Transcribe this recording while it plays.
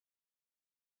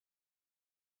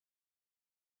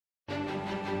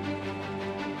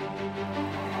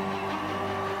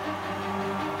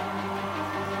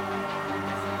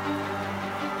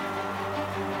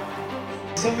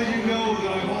Some of you know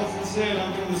that I've often said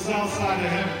I'm from the south side of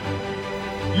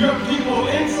heaven. You have people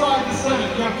inside the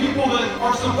Senate. You have people that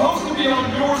are supposed to be on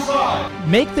your side.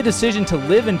 Make the decision to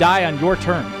live and die on your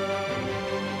terms.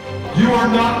 You are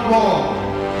not wrong.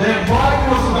 That lied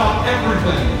was about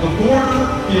everything. The border,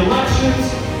 the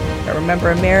elections. Remember,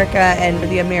 America and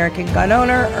the American gun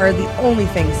owner are the only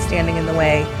things standing in the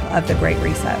way of the Great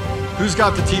Reset. Who's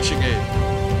got the teaching aid?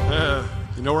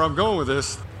 You know where I'm going with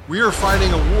this. We are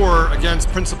fighting a war against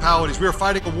principalities. We are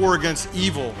fighting a war against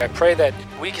evil. I pray that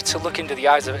we get to look into the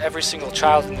eyes of every single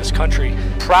child in this country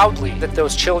proudly, that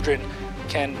those children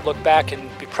can look back and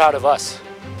be proud of us,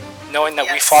 knowing that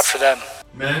we fought for them.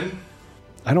 Men,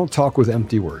 I don't talk with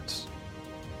empty words.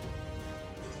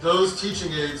 those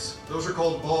teaching aids, those are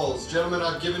called balls. Gentlemen,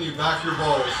 I've given you back your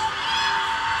balls.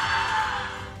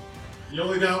 You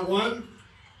only got one?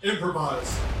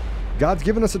 Improvise. God's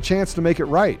given us a chance to make it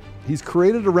right. He's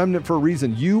created a remnant for a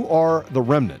reason. You are the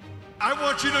remnant. I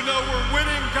want you to know we're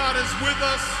winning. God is with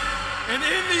us. And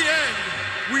in the end,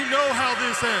 we know how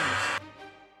this ends.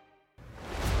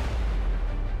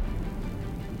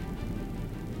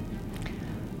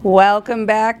 Welcome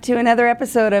back to another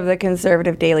episode of the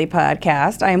Conservative Daily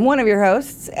Podcast. I am one of your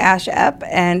hosts, Ash Epp,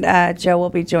 and Joe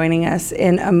will be joining us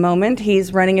in a moment.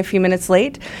 He's running a few minutes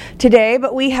late today,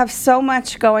 but we have so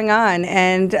much going on,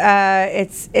 and it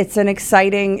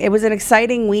was an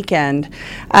exciting weekend.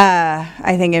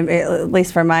 I think, at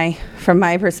least from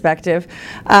my perspective,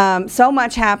 so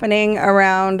much happening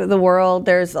around the world.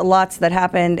 There's lots that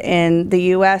happened in the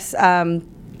U.S.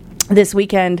 This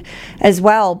weekend as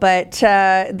well, but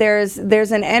there's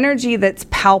an energy that's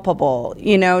palpable.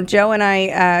 You know, Joe and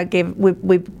I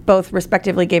we both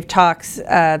respectively gave talks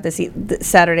this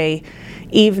Saturday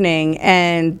evening,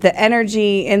 and the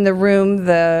energy in the room,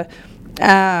 the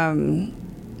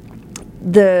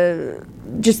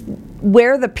just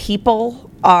where the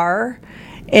people are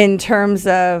in terms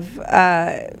of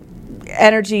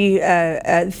energy,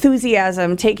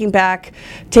 enthusiasm, taking back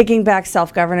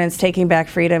self-governance, taking back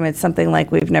freedom. It's something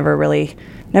like we've never really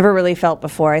felt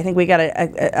before. I think we got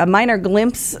a minor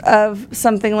glimpse of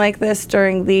something like this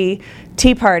during the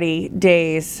Tea Party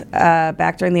days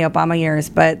back during the Obama years,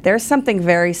 but there's something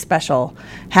very special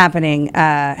happening,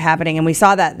 and we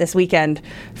saw that this weekend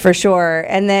for sure.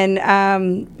 And then,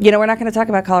 we're not going to talk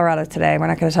about Colorado today. We're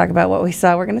not going to talk about what we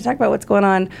saw. We're going to talk about what's going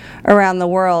on around the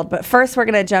world. But first, we're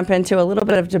going to jump into a little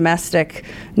bit of domestic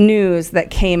news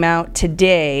that came out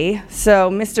today.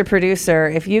 So, Mr. Producer,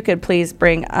 if you could please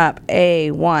bring up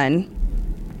A1.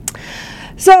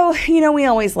 So, we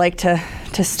always like to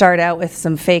start out with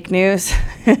some fake news,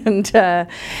 and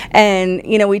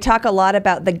we talk a lot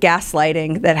about the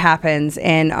gaslighting that happens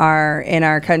in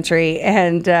our country,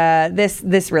 and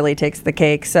this really takes the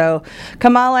cake. So,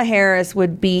 Kamala Harris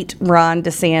would beat Ron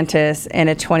DeSantis in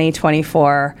a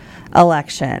 2024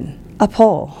 election. A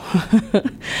poll.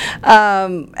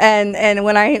 And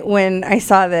when I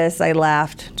saw this, I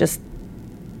laughed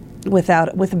with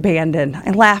abandon.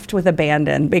 I laughed with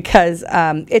abandon because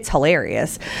it's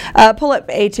hilarious. Pull up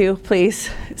A2, please.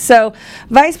 So,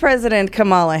 Vice President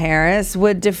Kamala Harris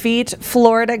would defeat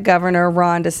Florida Governor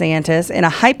Ron DeSantis in a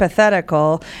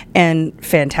hypothetical and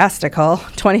fantastical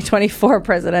 2024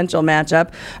 presidential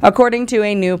matchup, according to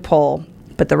a new poll.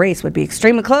 But the race would be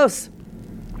extremely close.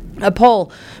 A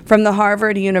poll from the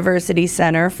Harvard University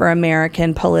Center for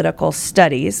American Political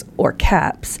Studies, or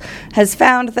CAPS, has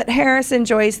found that Harris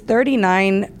enjoys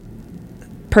 39%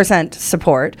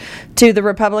 support to the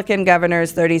Republican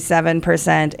governor's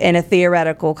 37% in a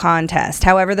theoretical contest.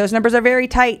 However, those numbers are very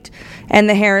tight, and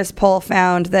the Harris poll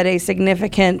found that a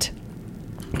significant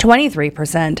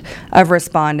 23% of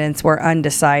respondents were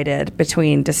undecided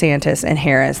between DeSantis and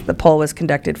Harris. The poll was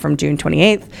conducted from June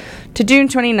 28th to June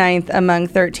 29th among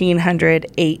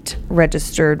 1,308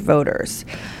 registered voters.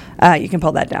 You can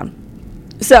pull that down.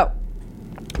 So,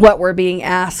 what we're being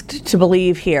asked to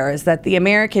believe here is that the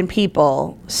American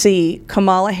people see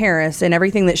Kamala Harris in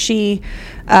everything that she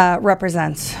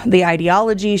represents, the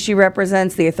ideology she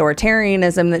represents, the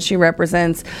authoritarianism that she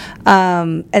represents,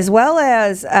 as well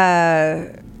as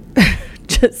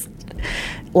just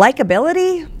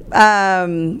likability,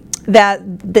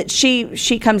 that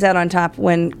she comes out on top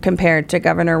when compared to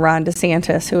Governor Ron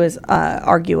DeSantis, who is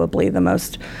arguably the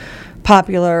most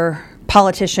popular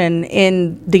politician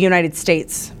in the United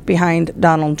States behind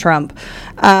Donald Trump.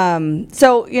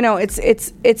 So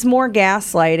it's more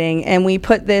gaslighting, and we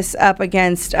put this up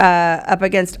against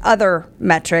other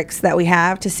metrics that we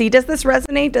have to see, does this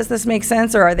resonate? Does this make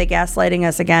sense, or are they gaslighting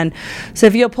us again? So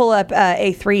if you'll pull up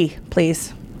A3,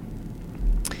 please.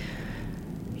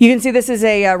 You can see this is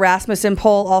a Rasmussen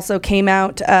poll, also came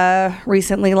out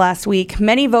recently last week.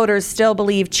 Many voters still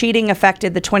believe cheating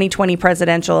affected the 2020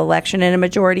 presidential election, and a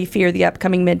majority fear the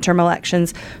upcoming midterm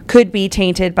elections could be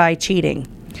tainted by cheating.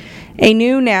 A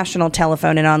new national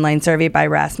telephone and online survey by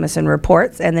Rasmussen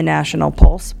Reports and the National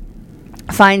Pulse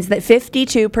finds that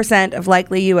 52% of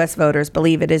likely U.S. voters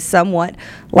believe it is somewhat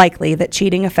likely that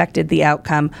cheating affected the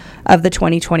outcome of the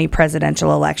 2020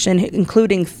 presidential election,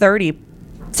 including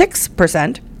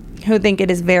 36% who think it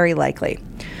is very likely.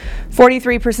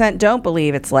 43% don't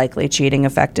believe it's likely cheating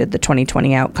affected the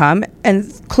 2020 outcome,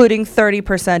 including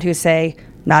 30% who say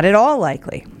not at all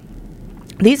likely.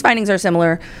 These findings are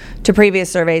similar to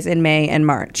previous surveys in May and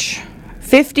March.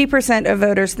 50% of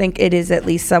voters think it is at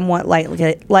least somewhat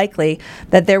likely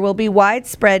that there will be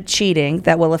widespread cheating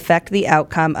that will affect the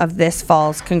outcome of this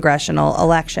fall's congressional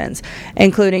elections,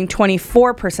 including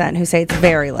 24% who say it's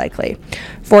very likely.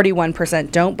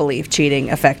 41% don't believe cheating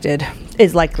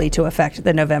is likely to affect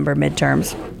the November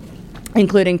midterms,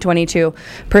 including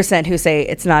 22% who say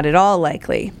it's not at all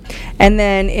likely. And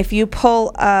then if you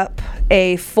pull up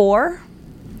a 4,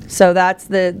 so that's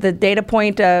the data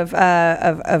point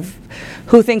of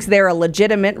who thinks they're a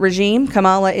legitimate regime.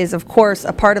 Kamala is, of course,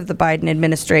 a part of the Biden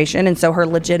administration, and so her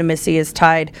legitimacy is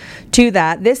tied to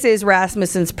that. This is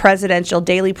Rasmussen's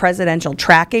daily presidential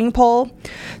tracking poll.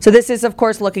 So this is, of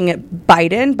course, looking at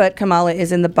Biden, but Kamala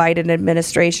is in the Biden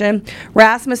administration.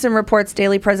 Rasmussen Reports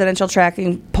daily presidential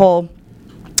tracking poll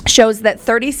shows that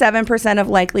 37% of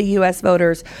likely U.S.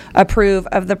 voters approve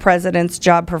of the president's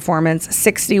job performance,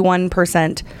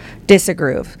 61%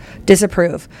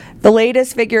 disapprove. The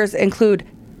latest figures include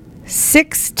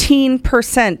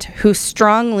 16% who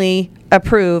strongly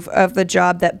approve of the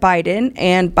job that Biden,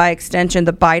 and by extension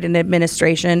the Biden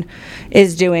administration,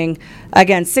 is doing.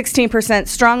 Again, 16%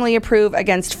 strongly approve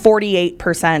against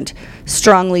 48%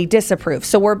 strongly disapprove.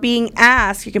 So we're being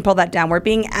asked, you can pull that down, we're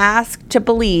being asked to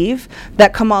believe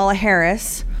that Kamala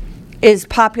Harris is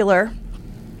popular,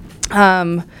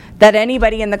 that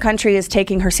anybody in the country is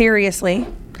taking her seriously,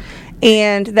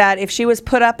 and that if she was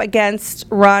put up against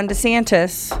Ron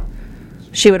DeSantis,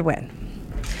 she would win.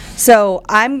 So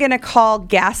I'm going to call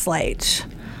gaslight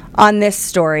on this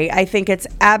story. I think it's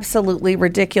absolutely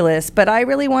ridiculous, but I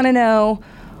really want to know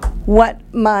what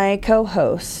my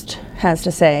co-host has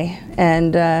to say,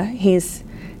 and he's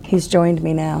joined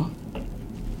me now.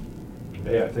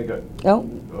 Hey, I think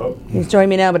he's joined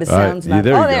me now, but his sound's not.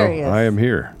 There he is. I am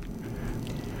here.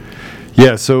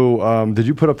 Yeah, so did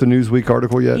you put up the Newsweek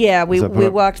article yet? Yeah, we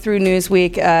walked through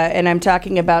Newsweek, and I'm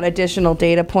talking about additional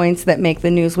data points that make the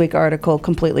Newsweek article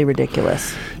completely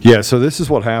ridiculous. Yeah, so this is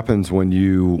what happens when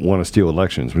you want to steal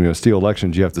elections. When you want to steal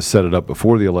elections, you have to set it up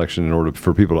before the election in order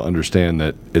for people to understand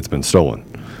that it's been stolen.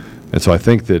 And so I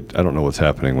think that, I don't know what's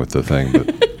happening with the thing,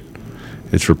 but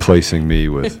it's replacing me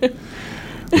with,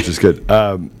 which is good.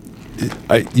 One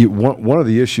of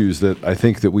the issues that I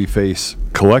think that we face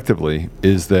collectively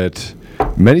is that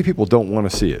many people don't want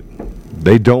to see it.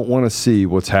 They don't want to see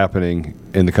what's happening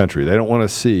in the country. They don't want to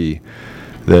see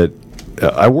that.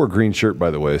 I wore a green shirt, by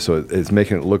the way, so it's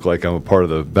making it look like I'm a part of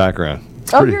the background.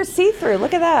 You're see-through.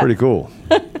 Look at that. Pretty cool.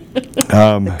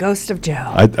 The ghost of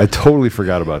Joe. I totally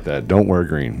forgot about that. Don't wear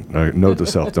green. Note to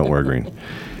self, don't wear green.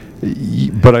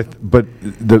 But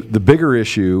the bigger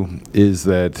issue is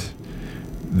that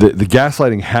the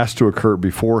gaslighting has to occur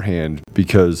beforehand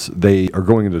because they are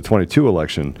going into the 22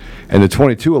 election. And the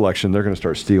 22 election, they're going to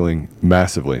start stealing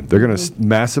massively. They're going to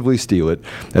massively steal it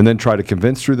and then try to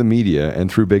convince through the media and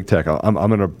through big tech. I'm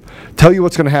going to tell you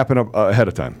what's going to happen ahead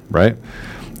of time, right?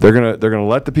 They're going to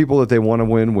let the people that they want to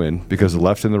win because the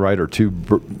left and the right are two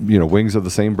wings of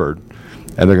the same bird.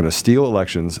 And they're going to steal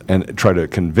elections and try to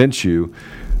convince you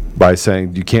by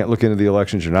saying you can't look into the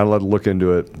elections, you're not allowed to look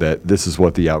into it, that this is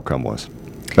what the outcome was.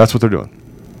 That's what they're doing.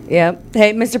 Yep.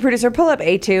 Hey, Mr. Producer, pull up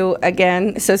A2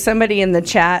 again. So somebody in the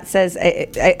chat says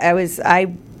I was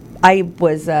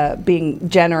being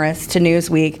generous to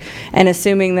Newsweek and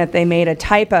assuming that they made a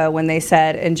typo when they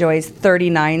said enjoys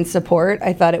 39 support.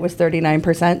 I thought it was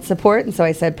 39% support, and so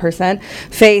I said percent.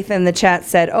 Faith in the chat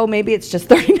said, oh, maybe it's just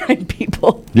 39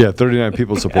 people. Yeah, 39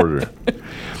 people supported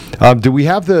her. Do we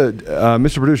have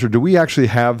Mr. Producer, do we actually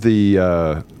have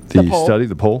the study,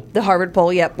 the poll? The Harvard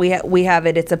poll, yep. We have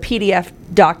it. It's a PDF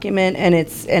document, and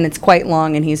it's quite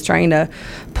long, and he's trying to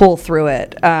pull through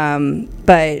it.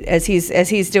 But as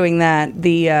he's doing that,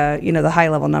 the high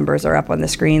level numbers are up on the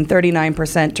screen.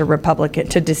 39% to Republican,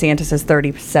 to DeSantis is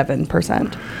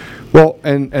 37%. Well,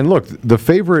 and look, the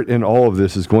favorite in all of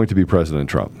this is going to be President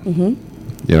Trump.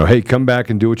 Mm-hmm. Hey, come back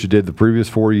and do what you did the previous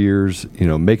 4 years.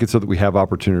 Make it so that we have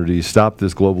opportunities. Stop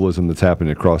this globalism that's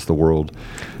happening across the world.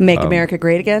 Make America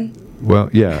great again. Well,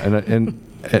 yeah, and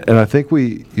I think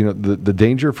the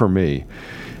danger for me,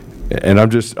 and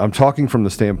I'm talking from the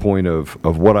standpoint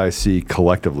of what I see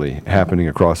collectively happening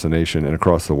across the nation and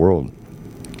across the world,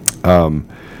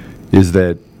 is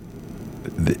that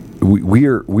we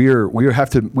have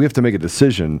to make a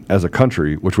decision as a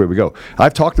country which way we go.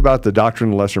 I've talked about the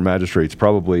doctrine of lesser magistrates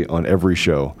probably on every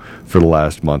show for the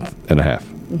last month and a half,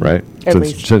 right?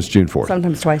 Since June 4th.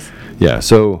 Sometimes twice. Yeah,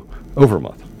 so over a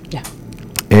month. Yeah.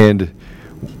 And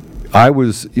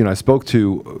we spoke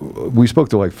to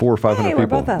like 400 or 500 we're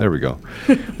people. both up. There we go.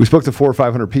 We spoke to 400 or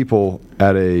 500 people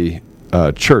at a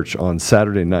church on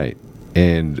Saturday night.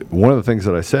 And one of the things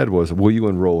that I said was, will you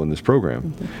enroll in this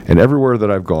program? Mm-hmm. And everywhere that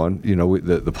I've gone,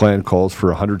 the plan calls for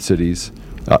 100 cities,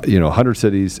 100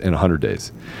 cities in 100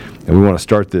 days. And we want to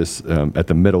start this at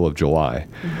the middle of July.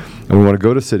 Mm-hmm. And we want to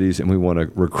go to cities and we want to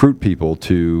recruit people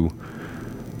to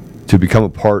become a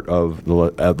part of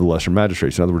the lesser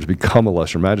magistrates. In other words, become a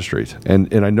lesser magistrate.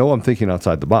 And I know I'm thinking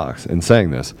outside the box in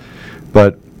saying this,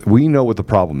 but we know what the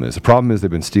problem is. The problem is they've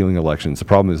been stealing elections. The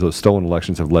problem is those stolen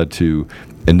elections have led to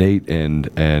innate and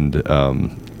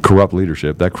corrupt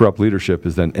leadership. That corrupt leadership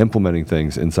is then implementing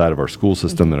things inside of our school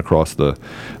system and across the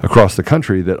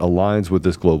country that aligns with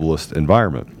this globalist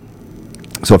environment.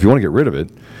 So if you want to get rid of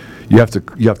it, you have to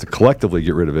collectively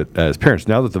get rid of it as parents.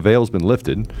 Now that the veil's been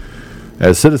lifted,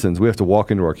 as citizens, we have to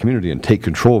walk into our community and take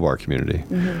control of our community.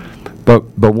 Mm-hmm.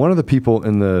 But one of the people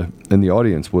in the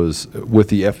audience was with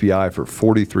the FBI for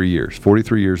 43 years.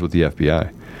 43 years with the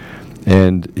FBI,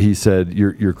 and he said,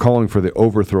 "You're calling for the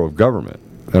overthrow of government."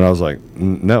 And I was like,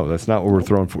 "No, that's not what we're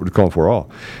calling for at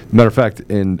all." Matter of fact,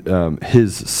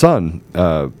 his son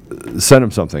sent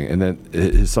him something, and then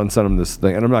his son sent him this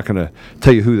thing, and I'm not going to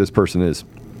tell you who this person is,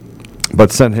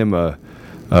 but sent him a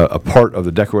part of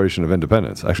the Declaration of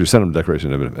Independence. Actually sent him the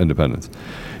Declaration of Independence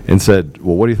and said,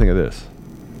 well, what do you think of this?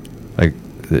 Like,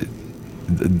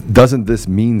 doesn't this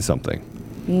mean something?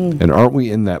 And aren't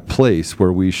we in that place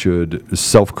where we should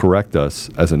self-correct us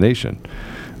as a nation,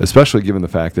 especially given the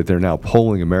fact that they're now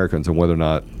polling Americans on whether or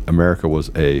not America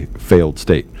was a failed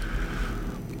state?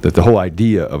 That the whole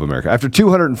idea of America, after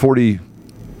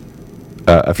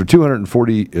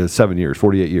 247 years,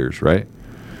 48 years, right?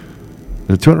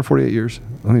 248 years?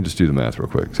 Let me just do the math real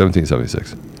quick.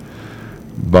 1776.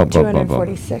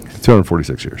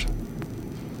 246 years.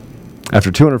 After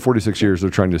 246 years, they're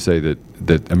trying to say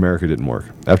that America didn't work.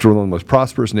 After one of the most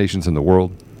prosperous nations in the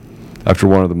world, after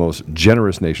one of the most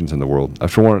generous nations in the world,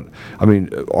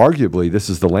 arguably this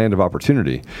is the land of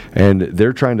opportunity, and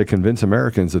they're trying to convince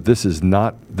Americans that this is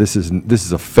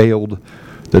a failed,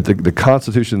 that the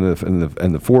Constitution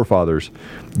and the forefathers,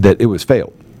 that it was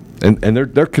failed. And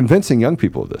they're convincing young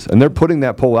people of this, and they're putting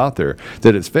that poll out there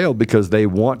that it's failed because they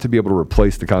want to be able to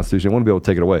replace the Constitution. They want to be able to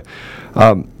take it away.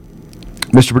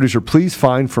 Mr. Producer, please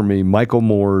find for me Michael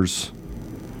Moore's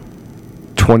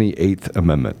 28th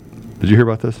Amendment. Did you hear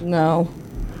about this? No.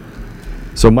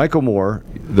 So Michael Moore,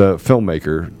 the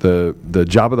filmmaker, the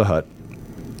Jabba the Hutt,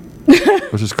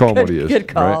 let's just call him what he is. Good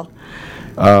call.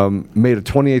 Right? Made a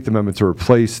 28th Amendment to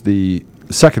replace the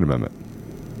Second Amendment.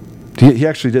 He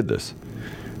actually did this,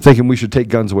 thinking we should take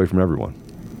guns away from everyone.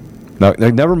 Now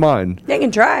never mind. They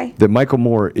can try. That Michael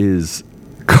Moore is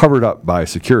covered up by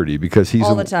security because he's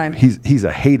all the time. He's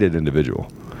a hated individual.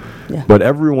 Yeah. But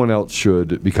everyone else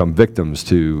should become victims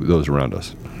to those around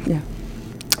us. Yeah.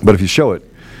 But if you show it,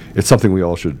 it's something we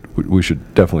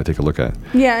should definitely take a look at.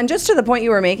 Yeah, and just to the point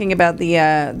you were making about the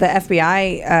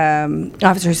FBI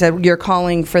officer who said you're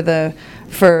calling for the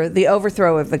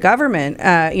overthrow of the government,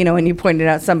 and you pointed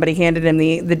out somebody handed him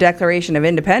the Declaration of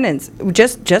Independence.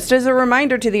 Just as a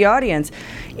reminder to the audience,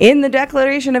 in the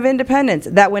Declaration of Independence,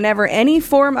 that whenever any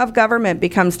form of government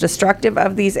becomes destructive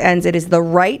of these ends, it is the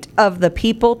right of the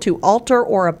people to alter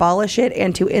or abolish it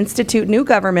and to institute new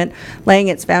government, laying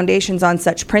its foundations on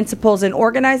such principles and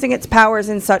organizing its powers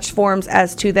in such forms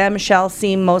as to them shall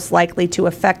seem most likely to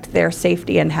affect their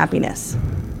safety and happiness.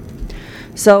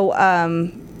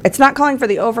 So, it's not calling for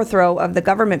the overthrow of the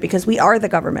government because we are the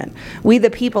government. We, the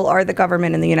people, are the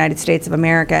government in the United States of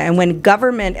America. And when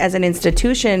government as an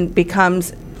institution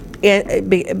becomes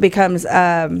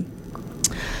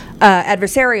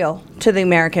adversarial to the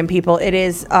American people, it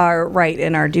is our right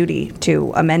and our duty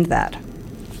to amend that.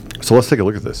 So let's take a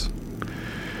look at this.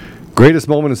 Greatest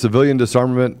moment in civilian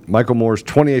disarmament, Michael Moore's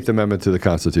 28th Amendment to the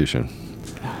Constitution.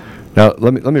 Now,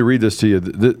 let me read this to you.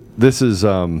 This is...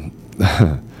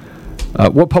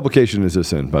 what publication is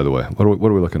this in, by the way? What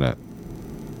are we looking at?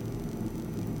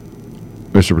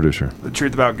 Mr. Producer? The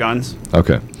truth about guns.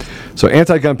 Okay. So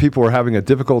anti-gun people are having a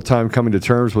difficult time coming to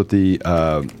terms with the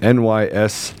NYSRPA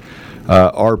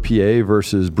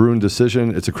versus Bruin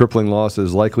decision. It's a crippling loss that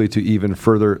is likely to even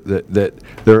further that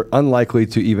they're unlikely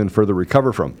to even fully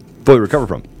recover from.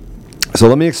 So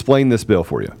let me explain this bill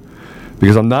for you,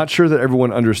 because I'm not sure that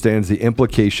everyone understands the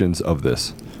implications of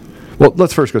this. Well,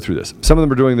 let's first go through this. Some of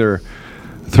them are doing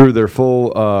through their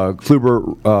full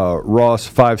Kluber-Ross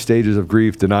 5 stages of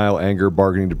grief, denial, anger,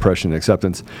 bargaining, depression, and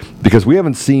acceptance, because we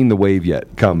haven't seen the wave yet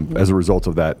come as a result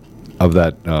of that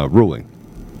ruling.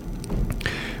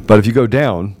 But if you go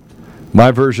down,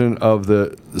 my version of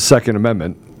the Second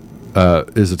Amendment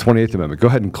is the 28th Amendment. Go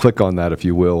ahead and click on that, if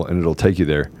you will, and it'll take you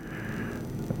there.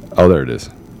 Oh, there it is.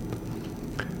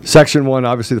 Section 1,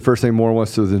 obviously the first thing Moore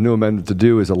wants the new amendment to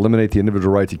do is eliminate the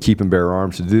individual right to keep and bear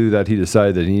arms. To do that, he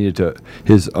decided that he needed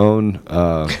his own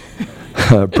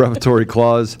prefatory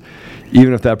clause,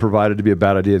 even if that provided to be a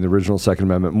bad idea in the original Second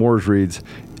Amendment. Moore's reads,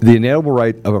 the inalienable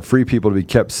right of a free people to be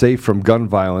kept safe from gun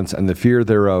violence and the fear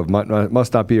thereof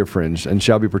must not be infringed and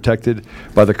shall be protected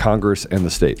by the Congress and the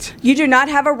states. You do not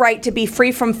have a right to be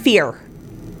free from fear.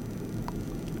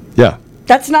 Yeah.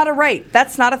 That's not a right.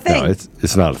 That's not a thing. No,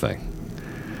 it's not a thing.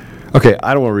 Okay,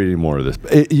 I don't want to read any more of this.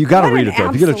 You got to read it, though.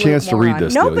 If you get a chance to read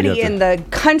this, nobody in the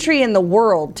country and the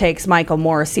world takes Michael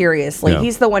Moore seriously. Yeah.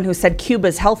 He's the one who said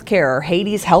Cuba's healthcare or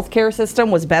Haiti's healthcare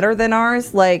system was better than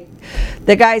ours. Like,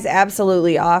 the guy's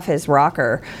absolutely off his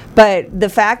rocker. But the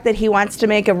fact that he wants to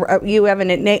make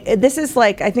this is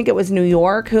like, I think it was New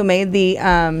York who made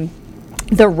declared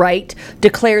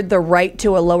the right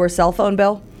to a lower cell phone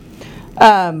bill.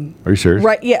 Are you serious?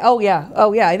 Right? Yeah. Oh yeah.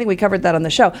 I think we covered that on the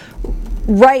show.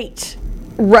 Rights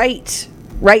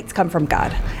come from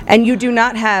God, and you do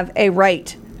not have a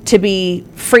right to be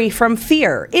free from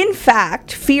fear. In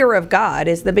fact, fear of God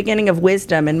is the beginning of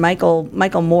wisdom, and Michael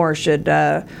Moore should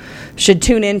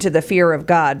tune into the fear of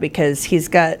God, because he's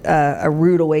got a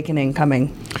rude awakening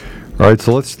coming. All right,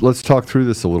 so let's talk through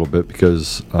this a little bit,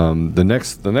 because the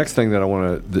next thing that I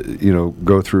want to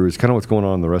go through is kind of what's going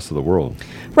on in the rest of the world.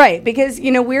 Right, because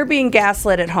we're being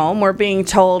gaslit at home. We're being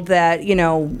told that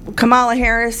Kamala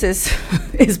Harris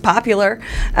is popular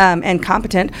and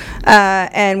competent,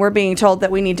 and we're being told that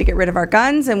we need to get rid of our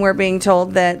guns, and we're being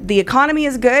told that the economy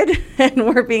is good, and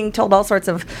we're being told all sorts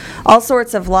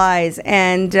of lies,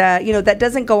 and that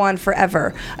doesn't go on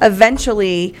forever.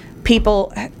 Eventually,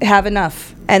 people have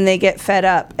enough and they get fed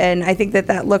up, and I think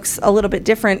that looks a little bit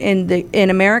different in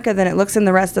America than it looks in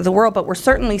the rest of the world, but we're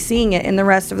certainly seeing it in the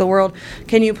rest of the world.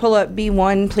 Can you pull up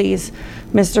B1, please,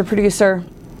 Mr. Producer?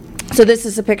 So this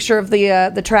is a picture of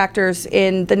the tractors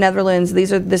in the Netherlands.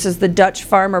 This is the Dutch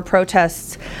farmer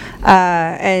protests,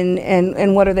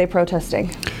 and what are they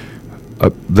protesting?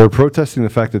 They're protesting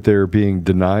the fact that they're being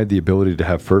denied the ability to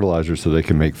have fertilizer so they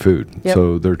can make food. Yep.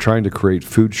 So they're trying to create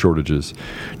food shortages.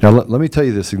 Now, let me tell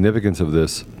you the significance of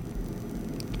this.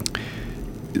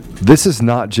 This is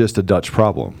not just a Dutch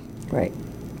problem. Right.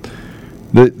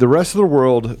 The rest of the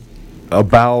world,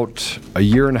 about a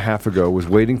year and a half ago, was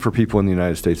waiting for people in the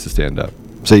United States to stand up.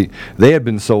 See, they had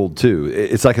been sold too.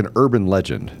 It's like an urban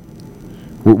legend.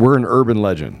 We're an urban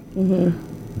legend. Mm-hmm.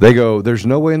 They go, there's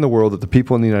no way in the world that the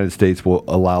people in the United States will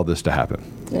allow this to happen.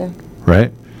 Yeah.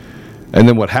 Right? And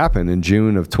then what happened in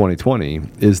June of 2020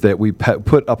 is that we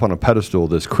put up on a pedestal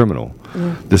this criminal,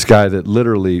 this guy that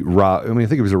literally robbed. I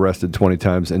think he was arrested 20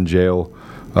 times, in jail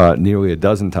nearly a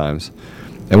dozen times.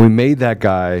 And we made that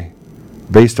guy,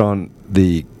 based on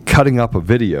the cutting up a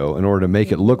video in order to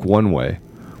make it look one way,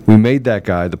 we made that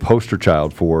guy the poster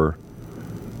child for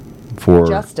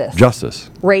justice.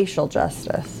 Racial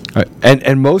justice. Right.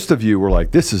 And most of you were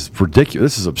like, this is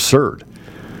ridiculous, this is absurd.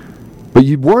 But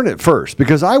you weren't at first,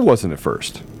 because I wasn't at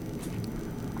first.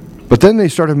 But then they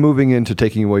started moving into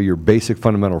taking away your basic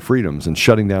fundamental freedoms and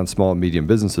shutting down small and medium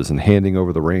businesses and handing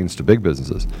over the reins to big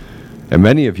businesses. And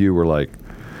many of you were like,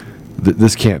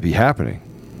 this can't be happening.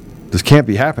 This can't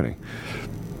be happening.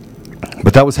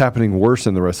 But that was happening worse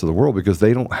in the rest of the world, because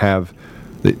they don't have,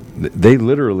 they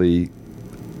literally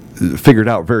figured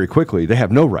out very quickly they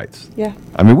have no rights. Yeah.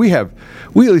 I mean, we at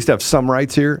least have some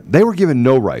rights here. They were given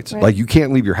no rights. Right. Like, you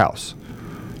can't leave your house.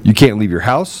 You can't leave your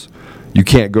house. You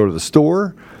can't go to the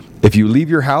store. If you leave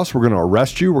your house, we're going to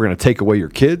arrest you. We're going to take away your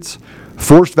kids.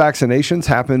 Forced vaccinations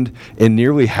happened in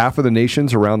nearly half of the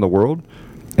nations around the world,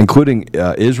 including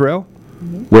Israel,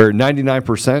 where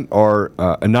 99% are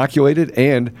inoculated.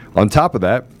 And on top of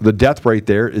that, the death rate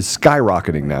there is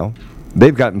skyrocketing now.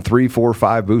 They've gotten 3, 4,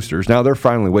 5 boosters. Now they're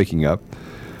finally waking up.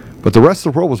 But the rest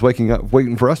of the world was waking up,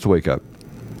 waiting for us to wake up.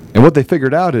 And what they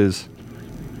figured out is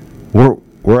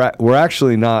we're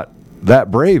actually not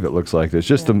that brave. It looks like it's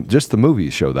just the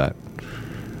movies show that,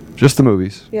 just the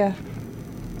movies. Yeah.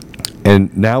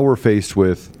 And now we're faced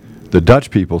with the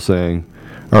Dutch people saying,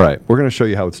 "All right, we're going to show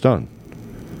you how it's done."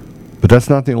 But that's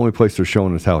not the only place they're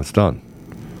showing us how it's done.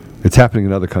 It's happening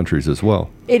in other countries as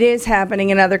well. It is happening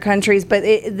in other countries, but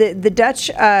the Dutch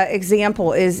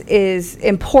example is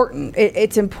important.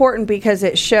 It's important because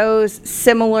it shows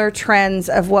similar trends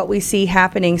of what we see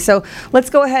happening. So let's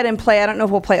go ahead and play. I don't know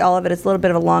if we'll play all of it. It's a little bit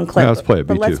of a long clip. No, let's play it,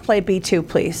 but B2. let's play B2,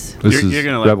 please. This You're is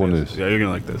gonna like Rebel this. News. Yeah, you're going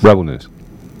to like this. Rebel News.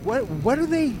 What are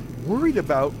they worried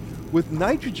about with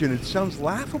nitrogen? It sounds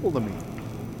laughable to me.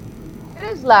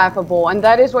 It is laughable, and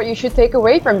that is what you should take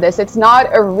away from this. It's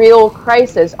not a real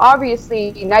crisis.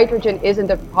 Obviously, nitrogen isn't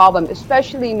a problem,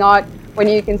 especially not when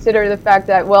you consider the fact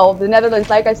that, well, the Netherlands,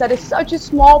 like I said, is such a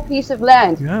small piece of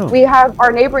land. Yeah. We have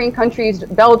our neighboring countries,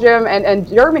 Belgium and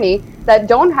Germany, that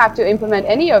don't have to implement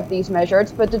any of these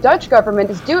measures, but the Dutch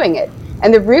government is doing it.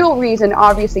 And the real reason,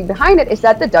 obviously, behind it is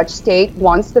that the Dutch state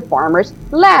wants the farmers'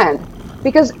 land.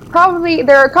 Because probably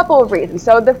there are a couple of reasons.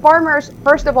 So the farmers,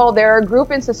 first of all, they're a group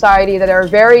in society that are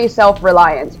very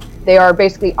self-reliant. They are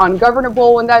basically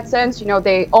ungovernable in that sense. You know,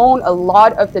 they own a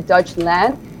lot of the Dutch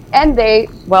land, and they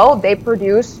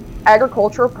produce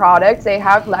agricultural products. They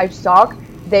have livestock.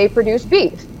 They produce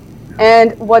beef.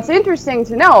 And what's interesting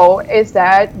to know is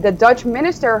that the Dutch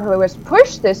minister who has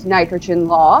pushed this nitrogen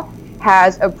law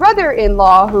has a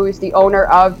brother-in-law who is the owner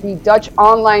of the Dutch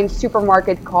online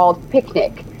supermarket called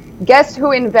Picnic. Guess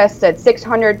who invested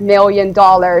 $600 million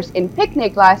in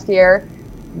Picnic last year?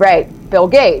 Right, Bill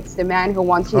Gates, the man who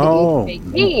wants you to eat fake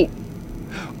meat.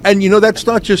 And that's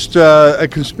not just a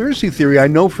conspiracy theory. I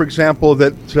know, for example,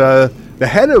 that the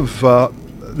head of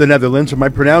the Netherlands, am I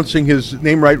pronouncing his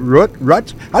name right?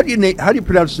 Rutte? How do you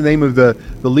pronounce the name of the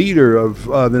leader of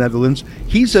the Netherlands?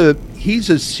 He's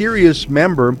a serious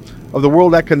member of the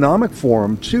World Economic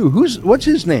Forum too. What's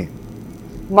his name?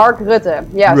 Mark Rutte.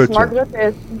 Yes, Rutte. Mark Rutte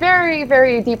is very,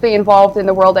 very deeply involved in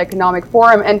the World Economic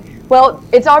Forum. And, well,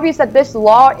 it's obvious that this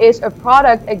law is a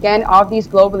product, again, of these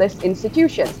globalist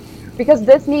institutions. Because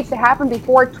this needs to happen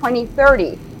before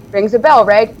 2030. Rings a bell,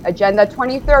 right? Agenda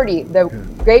 2030, the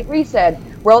Great Reset,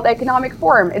 World Economic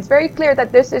Forum. It's very clear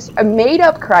that this is a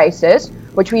made-up crisis,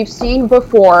 which we've seen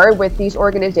before with these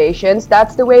organizations.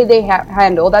 That's the way they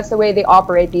handle, that's the way they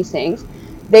operate these things.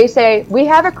 They say, we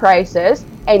have a crisis,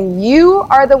 and you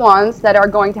are the ones that are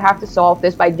going to have to solve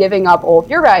this by giving up all of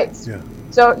your rights. Yeah.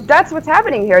 So that's what's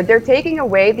happening here. They're taking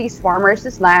away these farmers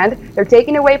this land. They're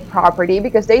taking away property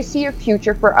because they see a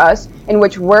future for us in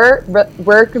which we're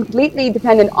completely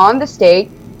dependent on the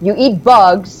state. You eat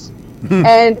bugs,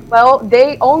 and, well,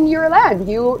 they own your land.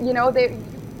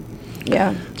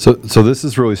 Yeah. So this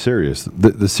is really serious.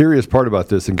 The serious part about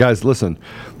this, and guys, listen,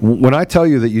 when I tell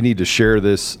you that you need to share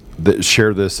this,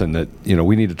 and that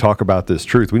we need to talk about this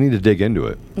truth, we need to dig into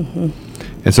it. Mm-hmm.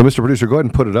 And so, Mr. Producer, go ahead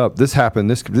and put it up. This happened.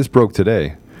 This broke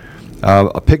today.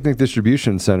 A picnic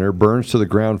distribution center burns to the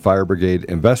ground. Fire brigade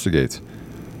investigates.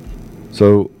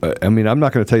 So, I'm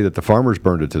not going to tell you that the farmers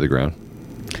burned it to the ground.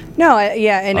 No,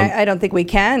 I don't think we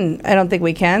can. I don't think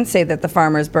we can say that the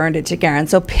farmers burned it to ground.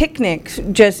 So Picnic,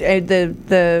 just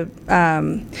God,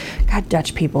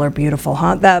 Dutch people are beautiful,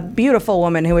 huh? The beautiful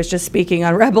woman who was just speaking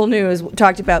on Rebel News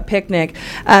talked about Picnic,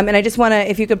 and I just want to,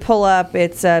 if you could pull up,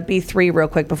 it's B3 real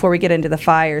quick before we get into the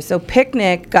fire. So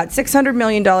Picnic got $600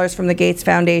 million from the Gates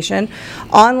Foundation,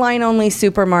 online-only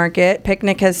supermarket.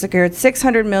 Picnic has secured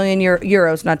 600 million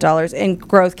euros, not dollars, in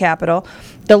growth capital.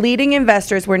 The leading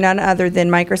investors were none other than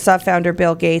Microsoft founder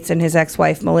Bill Gates and his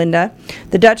ex-wife Melinda.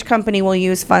 The Dutch company will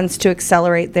use funds to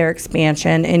accelerate their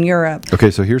expansion in Europe.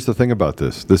 Okay, so here's the thing about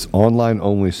this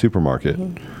online-only supermarket.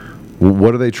 Mm-hmm.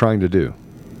 What are they trying to do?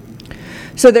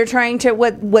 So they're trying to,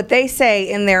 what they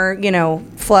say in their,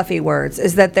 fluffy words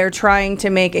is that they're trying to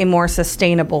make a more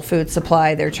sustainable food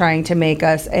supply. They're trying to make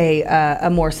us a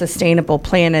more sustainable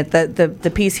planet.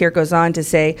 The piece here goes on to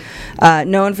say,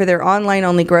 known for their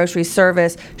online-only grocery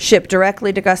service, shipped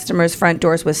directly to customers' front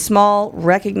doors with small,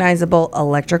 recognizable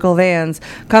electrical vans.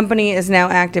 Company is now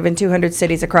active in 200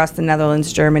 cities across the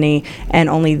Netherlands, Germany, and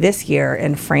only this year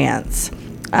in France.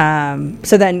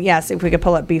 So then, yes, if we could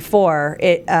pull up before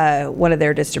it, one of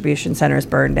their distribution centers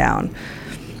burned down.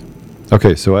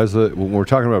 Okay, so when we're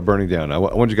talking about burning down, I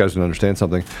want you guys to understand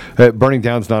something. Burning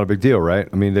down is not a big deal, right?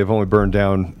 I mean, they've only burned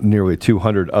down nearly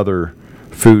 200 other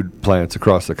food plants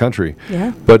across the country.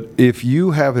 Yeah. But if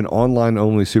you have an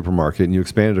online-only supermarket and you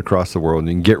expand it across the world and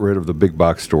you can get rid of the big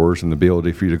box stores and the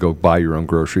ability for you to go buy your own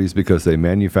groceries because they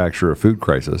manufacture a food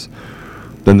crisis,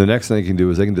 then the next thing they can do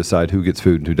is they can decide who gets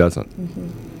food and who doesn't.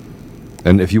 Mm-hmm.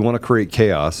 And if you want to create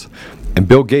chaos, And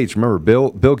Bill Gates, remember,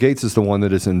 Bill Gates is the one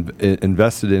that is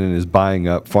invested in and is buying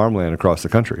up farmland across the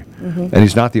country. And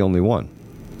he's not the only one.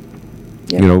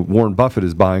 Yep. You know, Warren Buffett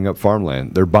is buying up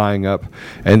farmland. They're buying up,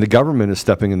 and the government is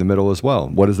stepping in the middle as well.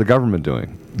 What is the government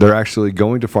doing? They're actually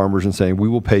going to farmers and saying, we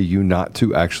will pay you not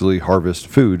to actually harvest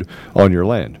food on your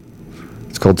land.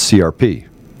 It's called CRP.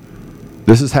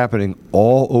 This is happening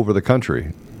all over the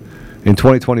country. In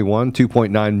 2021,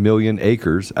 2.9 million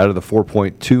acres out of the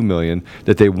 4.2 million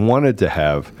that they wanted to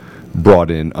have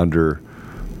brought in under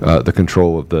the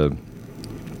control of the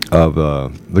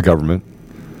government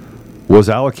was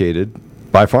allocated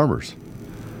by farmers.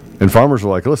 And farmers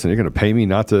were like, listen, you're going to pay me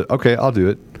not to, okay, I'll do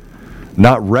it.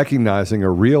 Not recognizing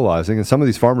or realizing, and some of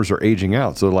these farmers are aging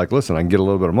out. So they're like, listen, I can get a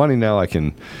little bit of money now. I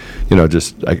can,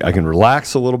 I can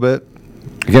relax a little bit.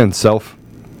 Again,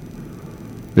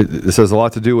 this has a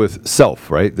lot to do with self,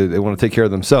 right? They want to take care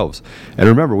of themselves. And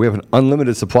remember, we have an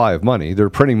unlimited supply of money. They're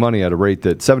printing money at a rate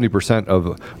that 70%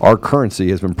 of our currency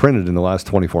has been printed in the last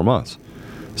 24 months.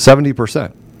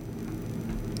 70%.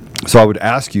 So I would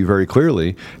ask you very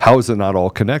clearly, how is it not all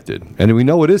connected? And we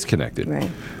know it is connected. Right.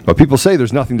 But people say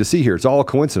there's nothing to see here. It's all a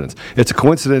coincidence. It's a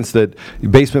coincidence that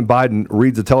Basement Biden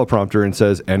reads a teleprompter and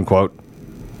says, end quote.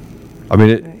 I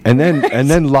mean, and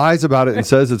then lies about it and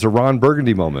says it's a Ron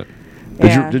Burgundy moment.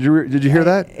 Did you hear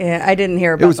that? Yeah, I didn't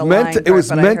hear about it was the meant line to, part, It was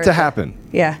but I meant heard to happen.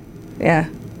 Yeah.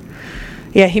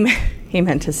 He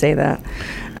meant to say that.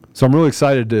 So I'm really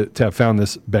excited to have found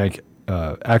this bank,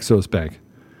 Axos Bank.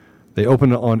 They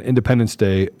opened on Independence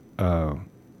Day in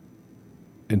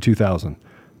 2000.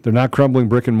 They're not crumbling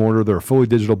brick and mortar. They're a fully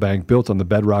digital bank built on the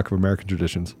bedrock of American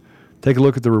traditions. Take a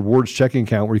look at the rewards checking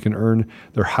account where you can earn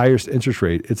their highest interest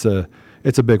rate. It's a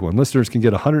big one. Listeners can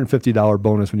get a $150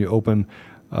 bonus when you open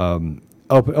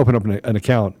up an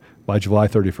account by July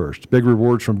 31st. Big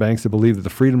rewards from banks that believe that the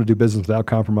freedom to do business without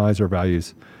compromise our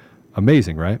values.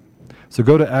 Amazing, right? So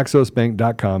go to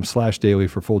axosbank.com/daily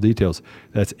for full details.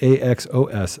 That's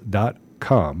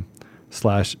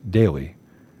axos.com/daily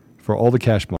for all the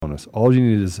cash bonus. All you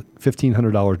need is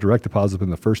 $1,500 direct deposit within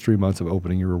the first 3 months of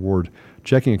opening your reward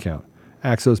checking account.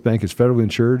 Axos Bank is federally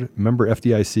insured, member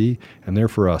FDIC, and they're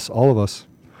for us, all of us.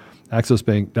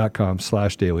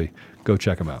 axosbank.com/daily. Go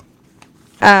check them out.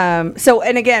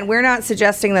 And again, we're not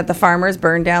suggesting that the farmers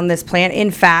burned down this plant.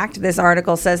 In fact, this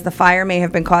article says the fire may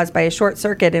have been caused by a short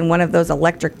circuit in one of those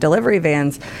electric delivery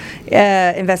vans.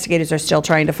 Investigators are still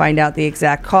trying to find out the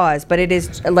exact cause, but it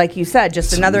is, like you said,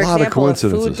 just another example of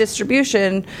food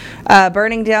distribution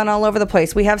burning down all over the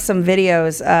place. We have some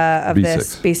videos of B6.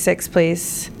 this. B6,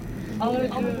 please.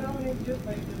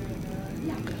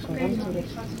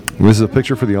 This is a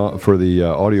picture for the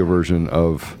audio version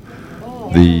of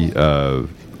the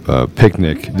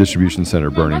picnic distribution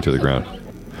center burning to the ground.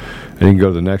 And you can go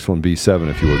to the next one, B7,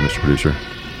 if you would, Mr. Producer.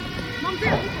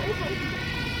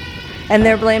 And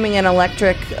they're blaming an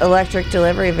electric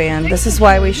delivery van. This is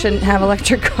why we shouldn't have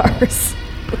electric cars.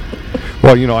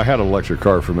 Well, I had an electric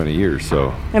car for many years,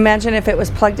 so. Imagine if it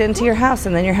was plugged into your house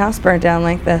and then your house burned down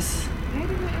like this.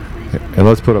 And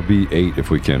let's put up B8 if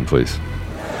we can, please.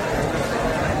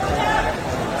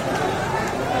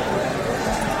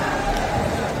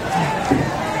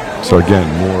 So again,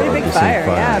 more of the same fire.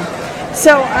 Yeah.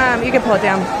 So you can pull it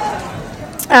down.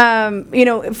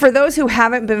 For those who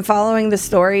haven't been following the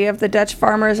story of the Dutch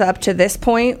farmers up to this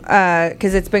point,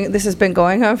 because this has been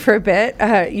going on for a bit.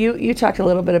 You talked a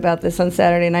little bit about this on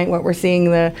Saturday night. What we're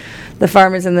seeing the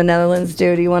farmers in the Netherlands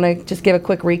do. Do you want to just give a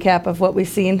quick recap of what we've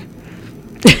seen?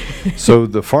 So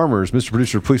the farmers, Mr.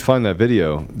 Producer, please find that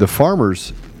video. The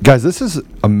farmers, guys, this is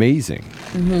amazing.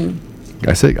 Mm-hmm.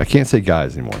 I can't say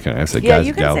guys anymore. Can I say guys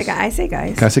and gals? Yeah, you can say guys. I say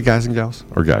guys. Can I say guys and gals?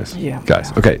 Or guys? Yeah.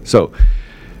 Guys. Okay, so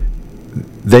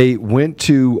they went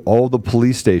to all the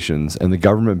police stations and the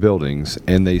government buildings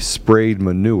and they sprayed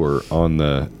manure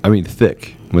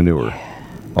thick manure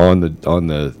on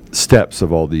the steps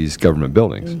of all these government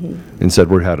buildings and said,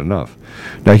 we've had enough.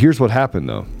 Now, here's what happened,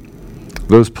 though.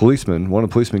 One of the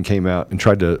policemen came out and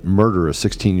tried to murder a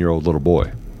 16-year-old little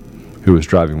boy who was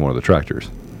driving one of the tractors.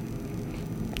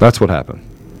 That's what happened.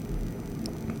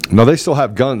 Now they still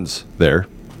have guns there.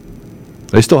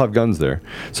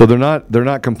 So they're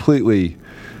not completely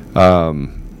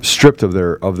stripped of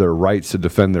their rights to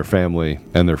defend their family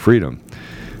and their freedom.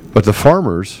 But the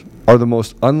farmers are the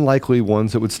most unlikely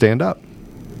ones that would stand up.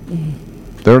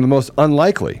 They're the most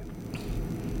unlikely.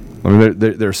 I mean,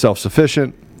 they're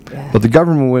self-sufficient, but the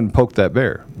government wouldn't poke that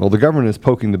bear. Well, the government is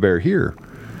poking the bear here,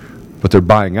 but they're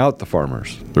buying out the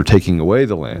farmers. They're taking away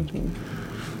the land.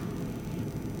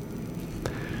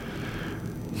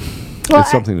 Well,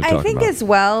 it's something to talk about. I think as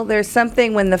well, there's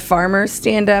something when the farmers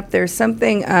stand up, there's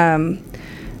something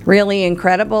really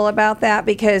incredible about that,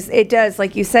 because it does,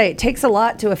 like you say, it takes a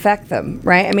lot to affect them,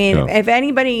 right? I mean, if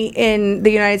anybody in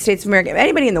the United States of America, if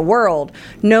anybody in the world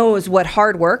knows what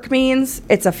hard work means,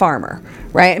 it's a farmer,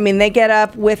 right? I mean, they get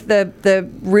up with the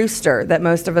rooster that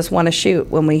most of us want to shoot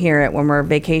when we hear it when we're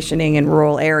vacationing in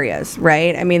rural areas,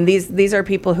 right? I mean, these are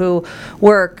people who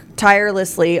work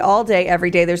tirelessly all day,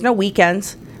 every day. There's no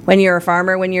weekends. When you're a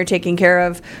farmer, when you're taking care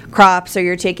of crops or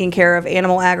you're taking care of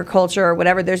animal agriculture or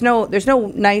whatever, there's no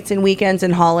nights and weekends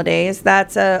and holidays.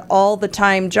 That's a all the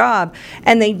time job,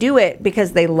 and they do it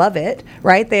because they love it,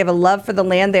 right? They have a love for the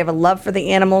land, they have a love for the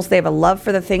animals, they have a love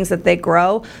for the things that they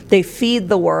grow. They feed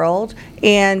the world,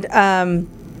 and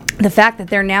the fact that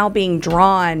they're now being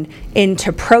drawn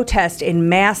into protest in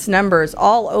mass numbers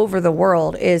all over the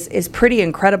world is pretty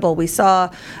incredible. We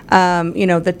saw,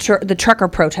 the trucker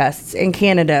protests in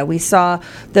Canada. We saw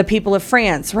the people of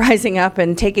France rising up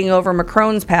and taking over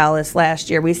Macron's palace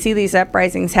last year. We see these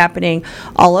uprisings happening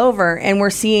all over, and we're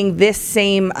seeing this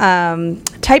same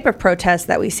type of protest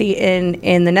that we see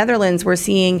in the Netherlands. We're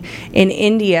seeing in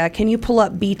India. Can you pull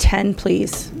up B10,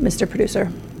 please, Mr.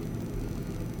 Producer?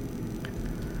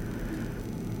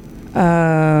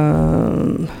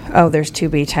 There's two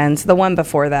B10s. The one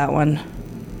before that one,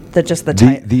 the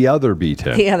other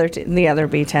B10. The other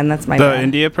B10. That's my the bad.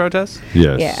 India protest.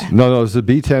 Yes. Yeah. No. The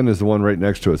B10 is the one right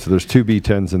next to it. So there's two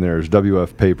B10s in there. There's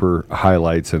WF paper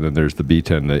highlights, and then there's the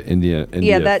B10, the India.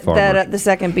 Yeah, that the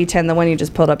second B10, the one you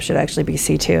just pulled up, should actually be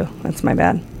C2. That's my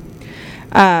bad.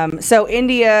 So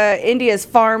India's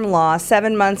farm law,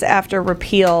 7 months after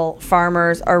repeal,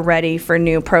 farmers are ready for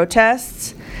new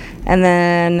protests. And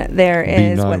then there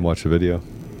is watch the video.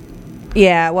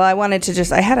 Yeah, well, I wanted to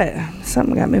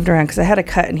something got moved around because I had a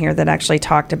cut in here that actually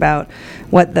talked about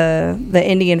what the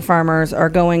Indian farmers are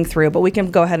going through, but we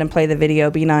can go ahead and play the video,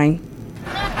 B9.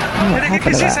 What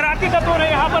happened to that?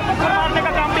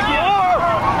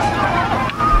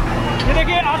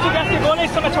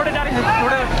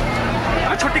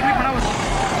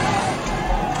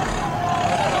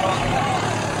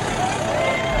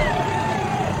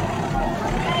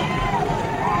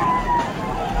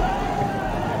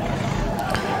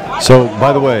 So,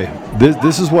 by the way,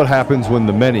 this is what happens when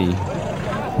the many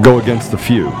go against the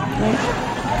few. Go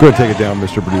ahead and take it down,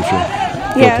 Mr. Producer.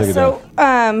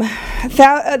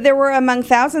 There were among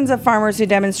thousands of farmers who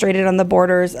demonstrated on the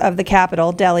borders of the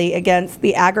capital, Delhi, against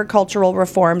the agricultural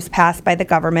reforms passed by the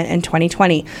government in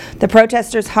 2020. The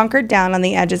protesters hunkered down on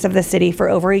the edges of the city for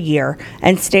over a year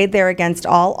and stayed there against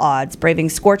all odds, braving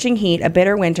scorching heat, a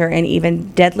bitter winter, and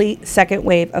even deadly second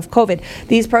wave of COVID.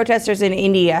 These protesters in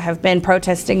India have been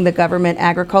protesting the government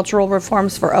agricultural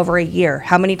reforms for over a year.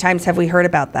 How many times have we heard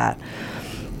about that?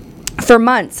 For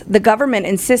months, the government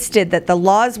insisted that the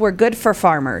laws were good for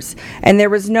farmers, and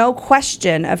there was no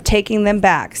question of taking them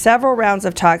back. Several rounds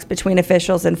of talks between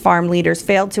officials and farm leaders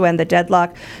failed to end the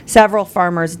deadlock. Several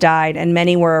farmers died, and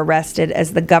many were arrested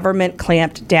as the government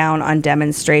clamped down on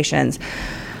demonstrations.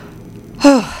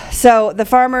 So the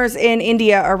farmers in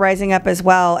India are rising up as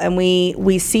well, and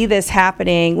we see this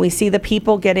happening. We see the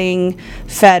people getting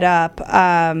fed up.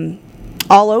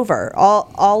 All over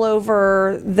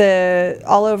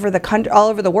the country, all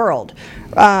over the world,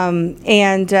 I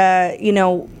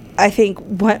think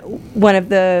one of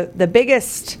the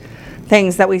biggest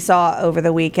things that we saw over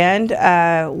the weekend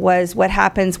was what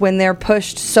happens when they're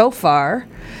pushed so far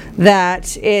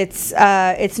that it's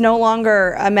no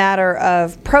longer a matter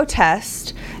of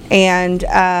protest and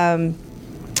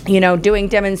doing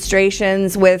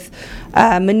demonstrations with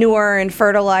manure and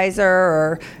fertilizer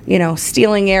or,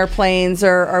 stealing airplanes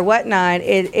or whatnot.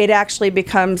 It actually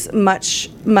becomes much,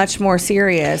 much more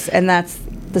serious. And that's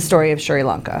the story of Sri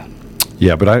Lanka.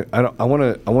 Yeah, but I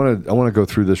want to go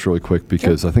through this really quick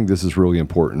because I think this is really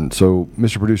important. So,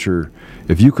 Mr. Producer,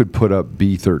 if you could put up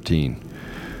B13.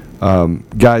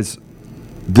 Guys,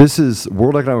 this is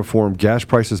World Economic Forum. Gas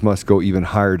prices must go even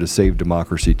higher to save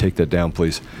democracy. Take that down,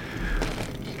 please.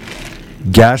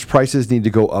 Gas prices need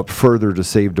to go up further to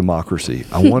save democracy.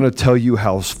 I want to tell you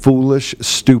how foolish,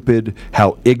 stupid,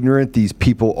 how ignorant these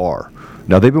people are.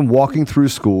 Now, they've been walking through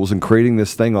schools and creating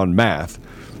this thing on math,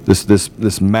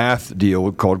 this math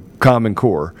deal called Common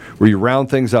Core, where you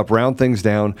round things up, round things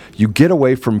down. You get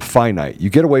away from finite. You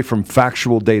get away from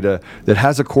factual data that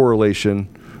has a correlation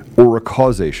or a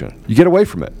causation. You get away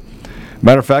from it.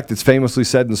 Matter of fact, it's famously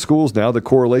said in schools now that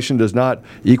correlation does not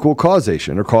equal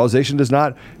causation, or causation does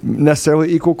not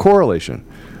necessarily equal correlation.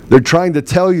 They're trying to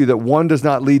tell you that one does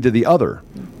not lead to the other,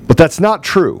 but that's not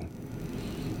true.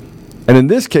 And in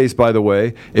this case, by the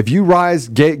way, if you rise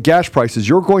gas prices,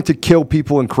 you're going to kill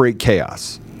people and create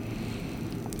chaos.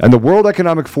 And the World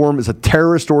Economic Forum is a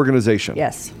terrorist organization.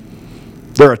 Yes.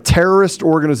 They're a terrorist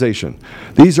organization.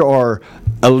 These are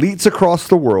elites across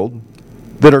the world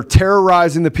that are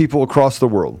terrorizing the people across the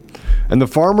world. And the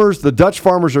farmers, the Dutch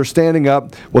farmers are standing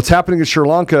up. What's happening in Sri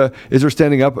Lanka is they're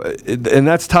standing up, and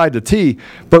that's tied to tea.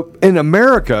 But in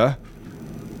America,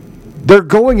 they're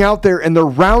going out there and they're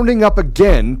rounding up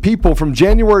again people from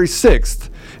January 6th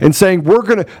and saying,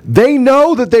 they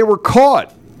know that they were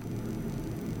caught.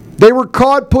 They were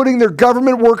caught putting their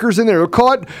government workers in there. They were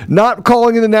caught not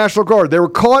calling in the National Guard. They were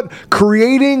caught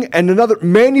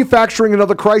manufacturing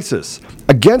another crisis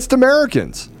against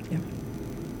Americans. Yeah.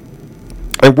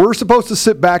 And we're supposed to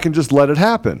sit back and just let it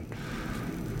happen.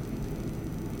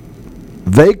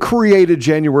 They created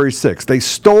January 6th. They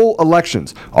stole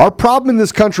elections. Our problem in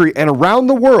this country and around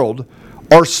the world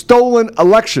are stolen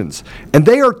elections. And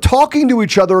they are talking to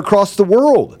each other across the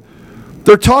world.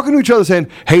 They're talking to each other saying,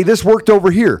 hey, this worked over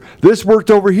here. This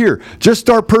worked over here. Just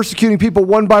start persecuting people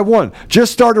one by one.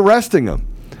 Just start arresting them.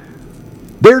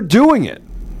 They're doing it.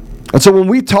 And so when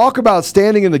we talk about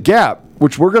standing in the gap,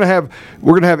 which we're going to have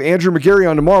Andrew McGarry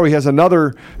on tomorrow. He has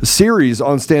another series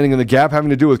on standing in the gap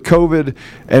having to do with COVID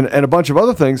and a bunch of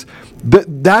other things.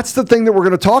 That's the thing that we're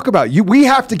going to talk about. We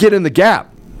have to get in the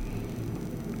gap.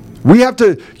 We have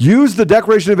to use the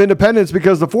Declaration of Independence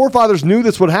because the forefathers knew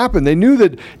this would happen. They knew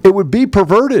that it would be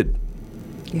perverted.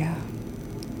 Yeah.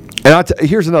 And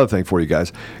here's another thing for you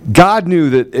guys. God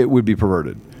knew that it would be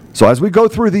perverted. So as we go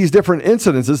through these different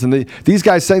incidences and these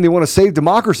guys saying they want to save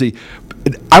democracy,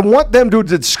 I want them to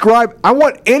describe, I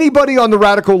want anybody on the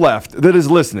radical left that is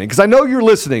listening, because I know you're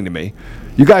listening to me.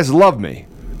 You guys love me.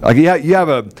 Like you have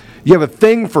a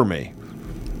thing for me.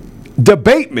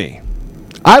 Debate me.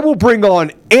 I will bring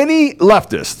on any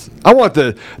leftist. I want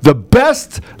the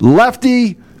best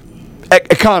lefty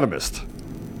economist.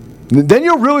 Then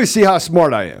you'll really see how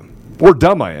smart I am. Or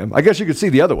dumb I am. I guess you could see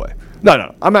the other way.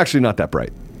 No, I'm actually not that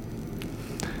bright.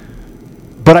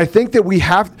 But I think that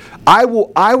I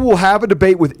will have a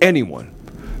debate with anyone.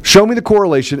 Show me the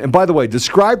correlation. And by the way,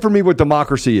 describe for me what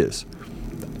democracy is.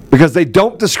 Because they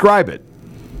don't describe it.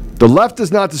 The left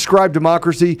does not describe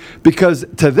democracy because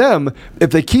to them,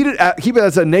 if they keep it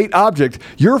as an innate object,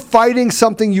 you're fighting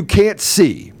something you can't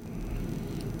see.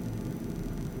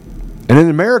 And in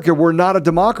America, we're not a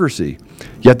democracy.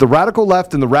 Yet the radical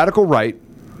left and the radical right,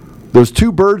 those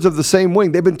two birds of the same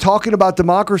wing, they've been talking about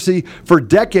democracy for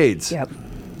decades. Yep.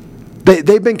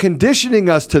 They've been conditioning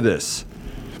us to this.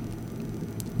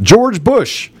 George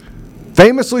Bush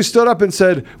famously stood up and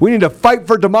said, we need to fight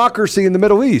for democracy in the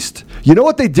Middle East. You know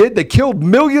what they did? They killed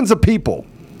millions of people.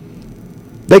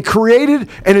 They created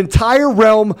an entire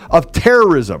realm of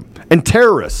terrorism and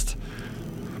terrorists.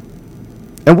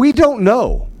 And we don't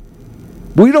know.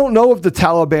 We don't know if the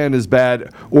Taliban is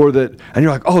bad or that, and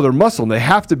you're like, oh, they're Muslim. They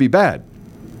have to be bad.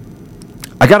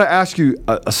 I got to ask you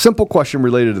a simple question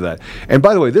related to that. And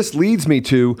by the way, this leads me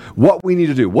to what we need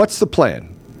to do. What's the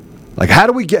plan? Like, how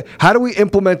do we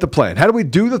implement the plan? How do we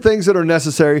do the things that are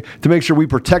necessary to make sure we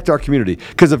protect our community?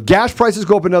 Because if gas prices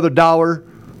go up another $1,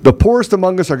 the poorest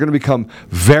among us are going to become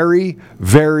very,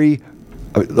 very,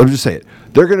 let me just say it,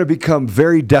 they're going to become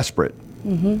very desperate.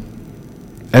 Mm-hmm.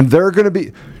 And they're going to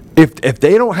be, if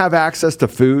they don't have access to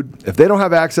food, if they don't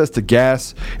have access to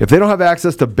gas, if they don't have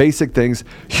access to basic things,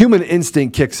 human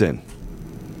instinct kicks in.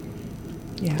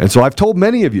 Yeah. And so I've told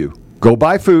many of you, go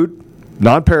buy food,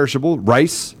 non-perishable,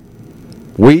 rice,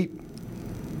 wheat,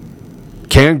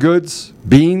 canned goods,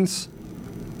 beans,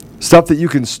 stuff that you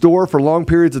can store for long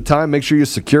periods of time. Make sure you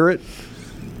secure it.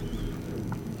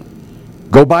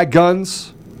 Go buy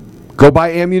guns. Go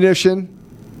buy ammunition.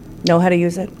 Know how to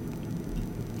use it.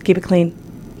 Keep it clean.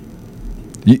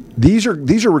 These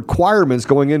are requirements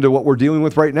going into what we're dealing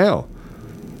with right now.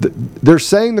 They're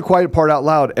saying the quiet part out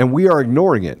loud, and we are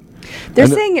ignoring it. They're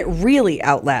saying it really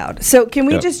out loud. So can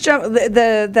we just jump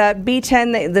that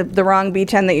B10, the wrong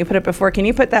B10 that you put up before? Can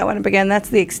you put that one up again? That's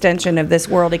the extension of this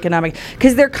World Economic,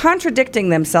 because they're contradicting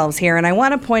themselves here, and I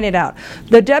want to point it out.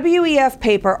 The WEF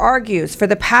paper argues for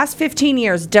the past 15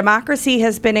 years, democracy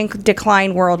has been in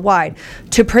decline worldwide.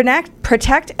 To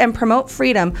protect and promote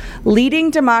freedom,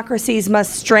 leading democracies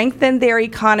must strengthen their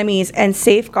economies and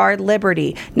safeguard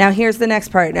liberty. Now here's the next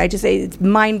part. I just say it's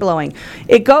mind-blowing.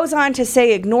 It goes on to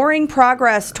say ignoring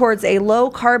progress towards a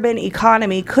low-carbon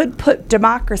economy could put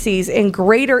democracies in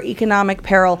greater economic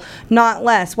peril, not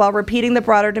less, while repeating the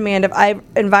broader demand of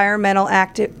environmental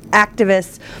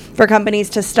activists for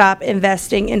companies to stop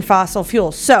investing in fossil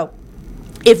fuels. So,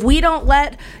 if we don't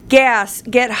let gas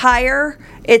get higher,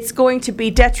 it's going to be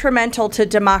detrimental to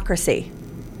democracy.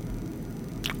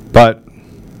 But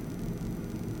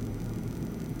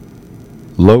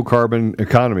low-carbon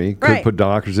economy could put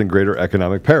democracies in greater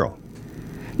economic peril.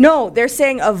 No, they're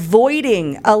saying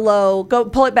avoiding a low. Go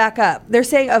pull it back up. They're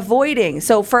saying avoiding.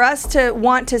 So for us to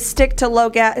want to stick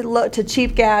to to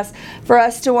cheap gas, for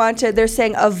us to want to, they're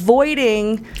saying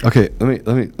avoiding. Okay,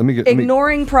 let me get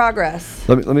ignoring progress.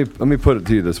 Let me put it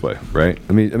to you this way, right?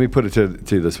 Let me put it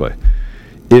to you this way.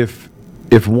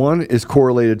 If one is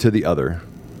correlated to the other,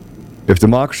 if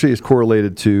democracy is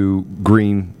correlated to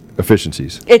green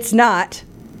efficiencies, it's not.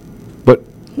 But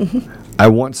I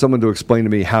want someone to explain to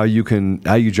me how you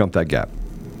jump that gap.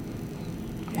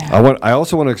 Yeah. I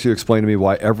also want you to explain to me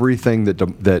why everything that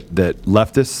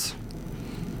leftists,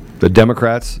 the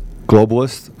Democrats,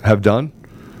 globalists have done,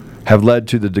 have led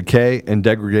to the decay and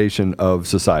degradation of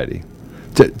society.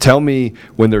 Tell me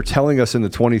when they're telling us in the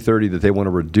 2030 that they want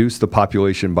to reduce the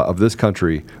population of this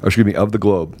country, of the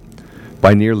globe,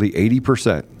 by nearly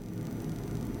 80%.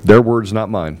 Their words, not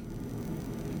mine.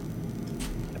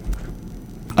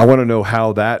 I want to know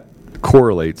how that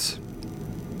correlates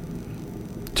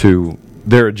to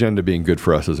their agenda being good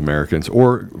for us as Americans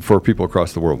or for people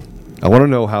across the world. I want to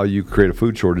know how you create a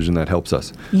food shortage and that helps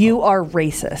us. You are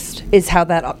racist, is how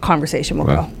that conversation will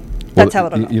go. That's how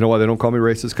it'll go. You know why they don't call me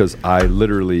racist? Because I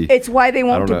literally... It's why they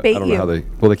won't debate you. I don't know how they...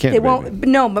 Well, they can't debate me.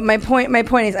 No, but my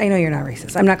point is, I know you're not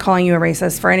racist. I'm not calling you a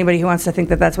racist for anybody who wants to think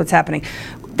that that's what's happening.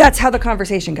 That's how the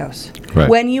conversation goes. Right.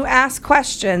 When you ask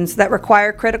questions that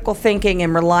require critical thinking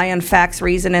and rely on facts,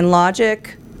 reason, and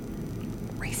logic,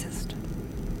 racist.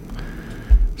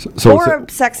 Or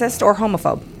sexist or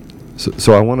homophobe.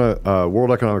 So I want to, World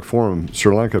Economic Forum,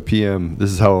 Sri Lanka PM, this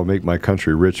is how I'll make my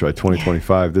country rich by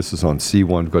 2025. This is on C1.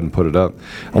 Go ahead and put it up.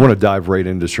 I want to dive right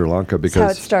into Sri Lanka because...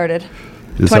 That's how it started.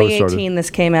 2018, this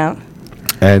came out.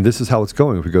 And this is how it's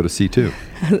going if we go to C2.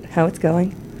 How it's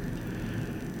going?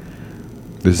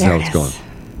 This is how it's going.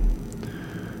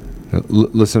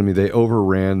 Listen to me. They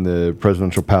overran the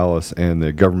presidential palace and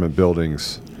the government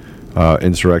buildings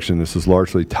insurrection. This is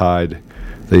largely tied,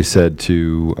 they said,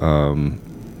 to...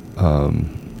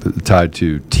 tied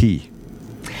to tea.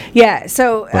 Yeah,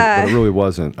 so... but it really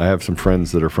wasn't. I have some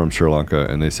friends that are from Sri Lanka,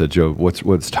 and they said, Joe,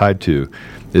 what's tied to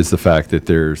is the fact that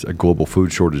there's a global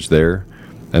food shortage there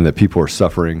and that people are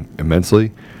suffering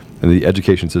immensely, and the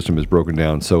education system is broken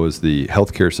down, so is the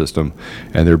healthcare system,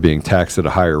 and they're being taxed at a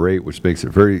higher rate, which makes it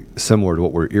very similar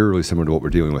to eerily similar to what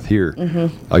we're dealing with here.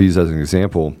 Mm-hmm. I'll use as an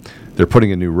example, they're putting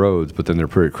in new roads, but then they're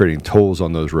creating tolls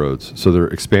on those roads. So they're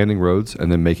expanding roads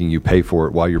and then making you pay for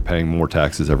it while you're paying more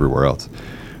taxes everywhere else.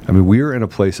 I mean, we are in a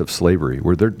place of slavery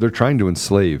where they're trying to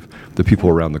enslave the people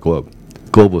around the globe.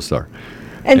 Globalists are.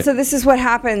 And so this is what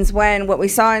happens when what we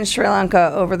saw in Sri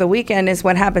Lanka over the weekend is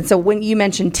what happens. So when you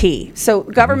mentioned tea, so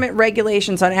government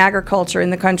regulations on agriculture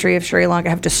in the country of Sri Lanka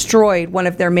have destroyed one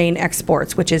of their main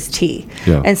exports, which is tea.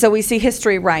 Yeah. And so we see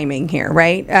history rhyming here,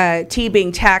 right? Tea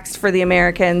being taxed for the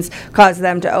Americans caused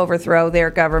them to overthrow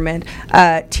their government.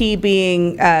 Tea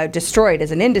being destroyed as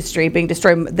an industry, being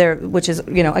destroyed there, which is,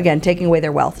 again, taking away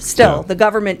their wealth. Still, the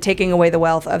government taking away the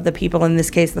wealth of the people, in this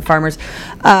case, the farmers,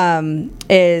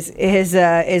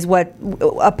 is what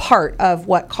a part of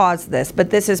what caused this.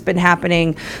 But this has been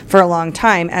happening for a long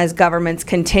time as governments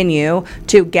continue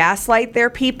to gaslight their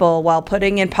people while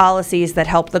putting in policies that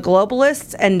help the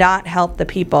globalists and not help the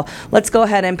people. Let's go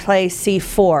ahead and play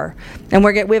C4. And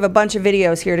we have a bunch of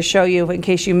videos here to show you in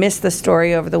case you missed the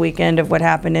story over the weekend of what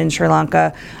happened in Sri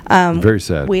Lanka. Very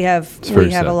sad. We have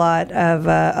a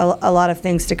lot of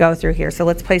things to go through here. So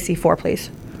let's play C4, please.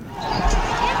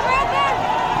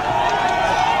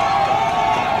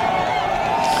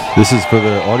 This is for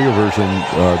the audio version.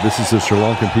 This is the Sri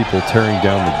Lankan people tearing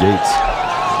down the gates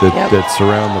that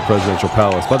surround the presidential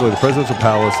palace. By the way, the presidential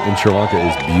palace in Sri Lanka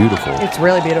is beautiful. It's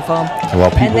really beautiful. And while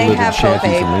people live in shanties and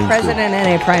they have both a president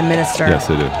and a prime minister. Yes,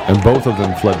 they do. And both of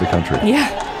them fled the country.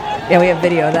 Yeah, we have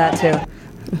video of that too.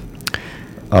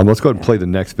 Let's go ahead and play the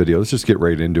next video. Let's just get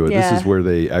right into it. Yeah. This is where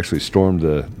they actually stormed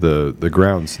the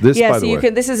grounds. This, by the way.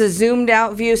 This is a zoomed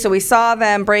out view. So we saw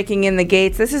them breaking in the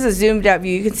gates. This is a zoomed out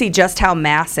view. You can see just how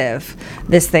massive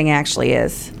this thing actually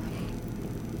is.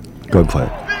 Go ahead and play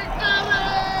it.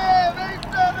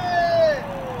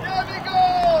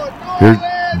 Here,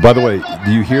 by the way,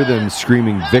 do you hear them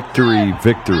screaming victory,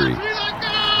 victory?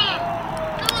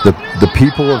 The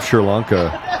people of Sri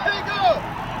Lanka,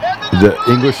 the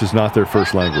English is not their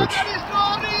first language.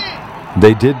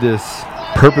 They did this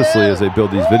purposely as they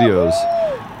build these videos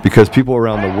because people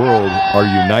around the world are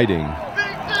uniting.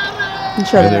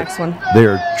 Show the next one. They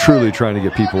are truly trying to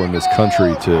get people in this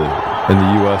country in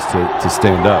the U.S. to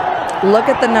stand up. Look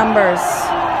at the numbers.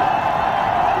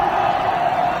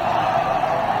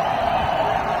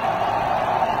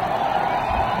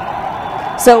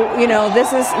 So,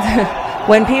 this is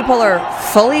when people are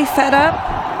fully fed up.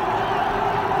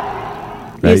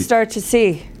 you start to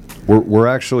see. We're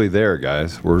actually there,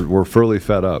 guys. We're fully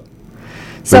fed up.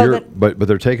 So but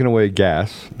they're taking away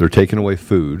gas. They're taking away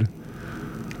food.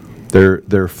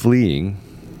 They're fleeing.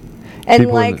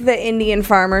 And like the Indian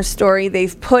farmer story,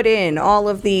 they've put in all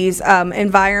of these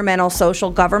environmental social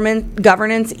governance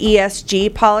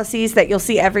ESG policies that you'll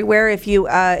see everywhere. If you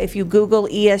Google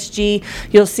ESG,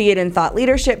 you'll see it in thought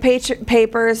leadership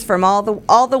papers from all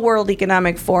the World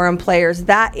Economic Forum players.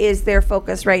 That is their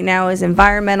focus right now, is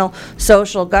environmental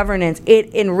social governance.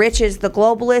 It enriches the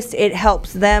globalists. It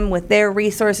helps them with their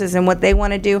resources and what they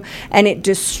want to do, and it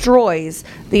destroys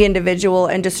the individual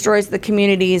and destroys the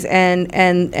communities and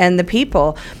the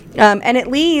people, and it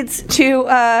leads to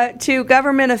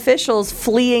government officials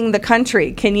fleeing the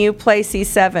country. Can you play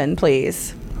C7,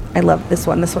 please? I love this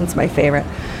one. This one's my favorite.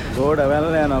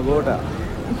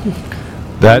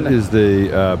 That is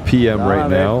the PM right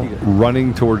now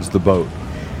running towards the boat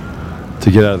to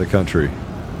get out of the country.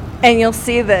 And you'll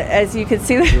see that, as you can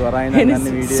see,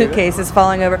 his suitcase is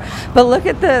falling over. But look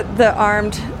at the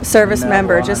armed service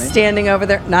member just standing over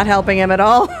there, not helping him at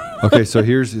all. Okay, so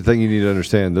here's the thing you need to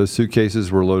understand: those suitcases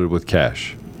were loaded with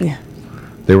cash. Yeah.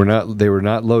 They were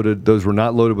not loaded. Those were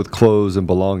not loaded with clothes and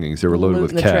belongings. They were loaded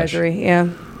with the cash. Treasury, yeah.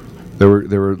 They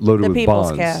were loaded with people's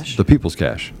bonds. Cash. The people's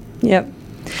cash. Yep.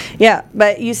 Yeah,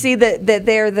 but you see that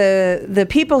they're the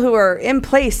people who are in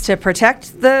place to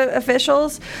protect the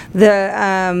officials.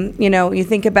 You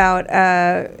think about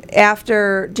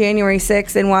after January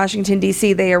 6th in Washington,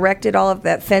 D.C., they erected all of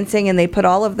that fencing and they put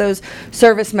all of those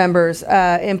service members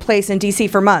in place in D.C.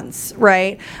 for months,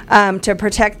 right, to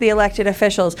protect the elected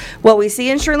officials. What we see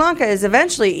in Sri Lanka is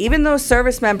eventually even those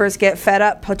service members get fed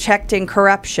up protecting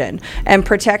corruption and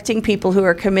protecting people who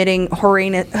are committing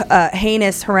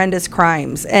heinous, horrendous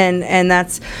crimes. And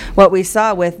that's what we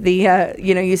saw with the,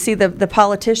 you see the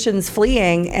politicians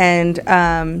fleeing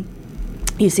and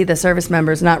you see the service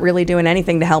members not really doing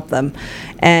anything to help them.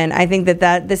 And I think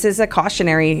that this is a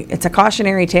cautionary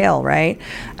tale, right?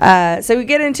 So we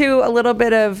get into a little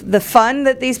bit of the fun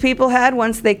that these people had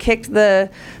once they kicked the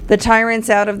tyrants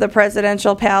out of the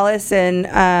presidential palace. And,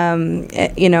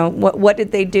 what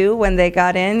did they do when they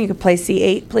got in? You could play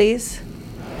C8, please.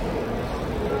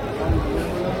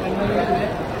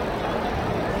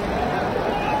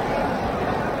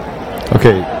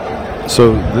 Okay,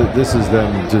 so this is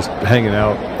them just hanging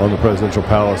out on the presidential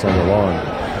palace on the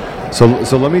lawn.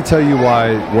 So let me tell you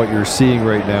why what you're seeing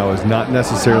right now is not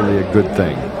necessarily a good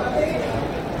thing.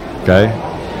 Okay?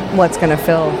 What's going to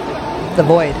fill the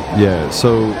void? Yeah,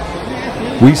 so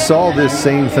we saw this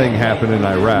same thing happen in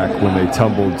Iraq when they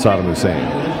tumbled Saddam Hussein.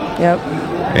 Yep.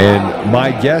 And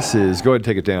my guess is, go ahead and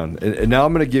take it down. And now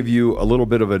I'm going to give you a little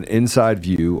bit of an inside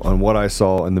view on what I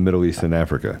saw in the Middle East and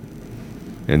Africa.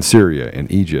 In Syria,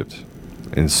 in Egypt,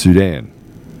 in Sudan,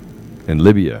 in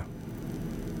Libya,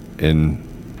 in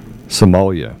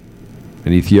Somalia,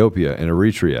 in Ethiopia, in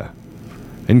Eritrea,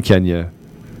 in Kenya.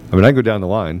 I mean, I can go down the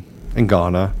line, in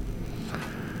Ghana.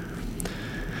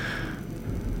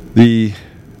 The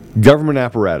government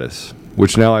apparatus,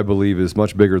 which now I believe is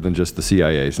much bigger than just the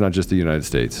CIA, it's not just the United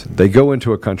States. They go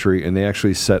into a country and they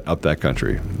actually set up that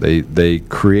country. They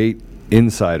create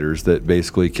insiders that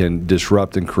basically can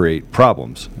disrupt and create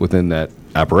problems within that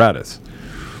apparatus.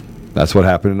 That's what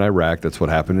happened in Iraq. That's what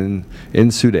happened in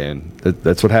Sudan.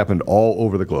 That's what happened all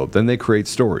over the globe. Then they create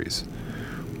stories.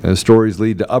 And the stories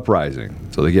lead to uprising.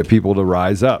 So they get people to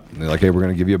rise up. And they're like, hey, we're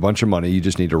going to give you a bunch of money. You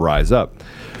just need to rise up.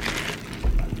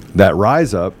 That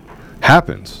rise up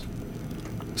happens.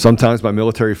 Sometimes by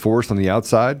military force on the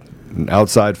outside. An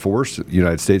outside force, the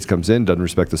United States comes in, doesn't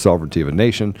respect the sovereignty of a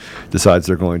nation, decides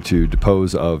they're going to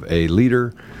depose of a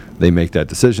leader. They make that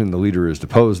decision. The leader is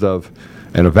deposed of,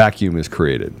 and a vacuum is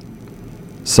created.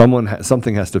 Something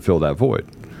has to fill that void.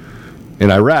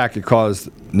 In Iraq, it caused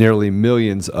nearly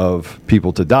millions of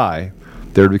people to die.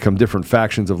 There would become different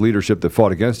factions of leadership that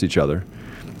fought against each other.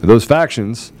 And those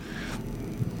factions,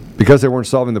 because they weren't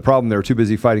solving the problem, they were too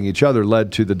busy fighting each other,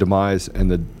 led to the demise and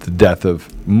the death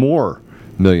of more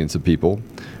millions of people.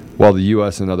 While the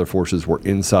U.S. and other forces were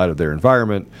inside of their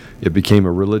environment, it became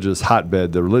a religious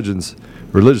hotbed. The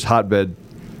religious hotbed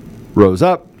rose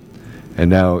up,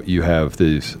 and now you have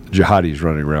these jihadis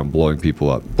running around blowing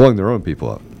their own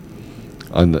people up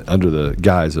under the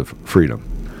guise of freedom.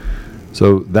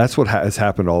 So that's what has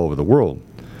happened all over the world.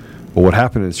 But what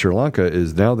happened in Sri Lanka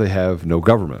is now they have no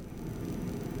government.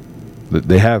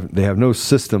 They have no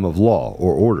system of law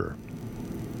or order.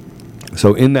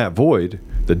 So in that void,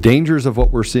 the dangers of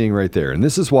what we're seeing right there, and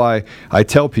this is why I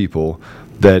tell people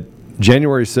that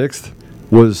January 6th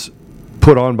was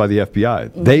put on by the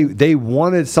FBI. Mm-hmm. They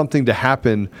wanted something to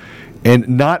happen And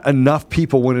not enough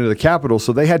people went into the Capitol,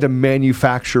 so they had to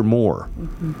manufacture more.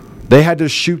 They had to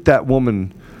shoot that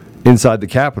woman inside the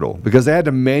Capitol because they had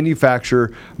to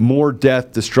manufacture more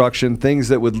death, destruction, things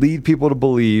that would lead people to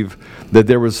believe that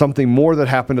there was something more that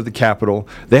happened at the Capitol.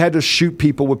 They had to shoot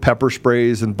people with pepper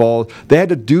sprays and balls. They had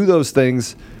to do those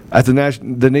things at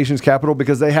the nation's Capitol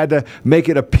because they had to make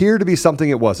it appear to be something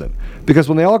it wasn't. Because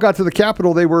when they all got to the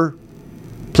Capitol, they were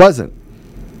pleasant.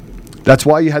 That's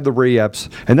why you had the Ray Epps,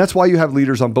 and that's why you have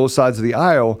leaders on both sides of the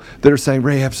aisle that are saying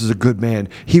Ray Epps is a good man.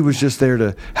 He was just there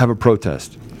to have a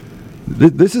protest.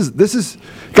 This is,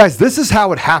 guys, this is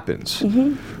how it happens.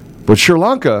 But Sri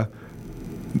Lanka,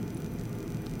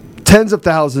 tens of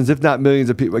thousands, if not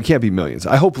millions of people, it can't be millions,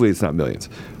 hopefully it's not millions,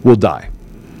 will die.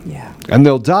 Yeah. And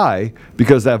they'll die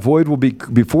because that void will be,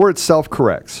 before it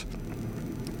self-corrects,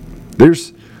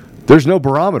 there's no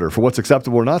barometer for what's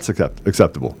acceptable or not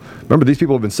acceptable. Remember, these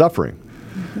people have been suffering.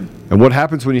 And what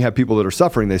happens when you have people that are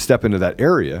suffering, they step into that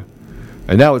area,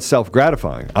 and now it's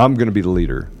self-gratifying. I'm going to be the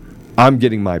leader. I'm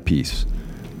getting my peace.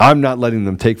 I'm not letting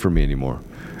them take from me anymore.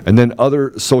 And then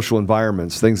other social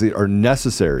environments, things that are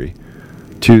necessary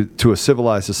to a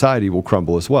civilized society, will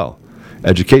crumble as well.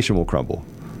 Education will crumble,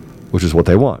 which is what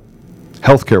they want.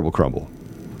 Healthcare will crumble.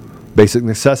 Basic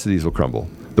necessities will crumble.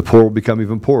 The poor will become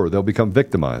even poorer. They'll become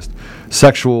victimized.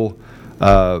 Sexual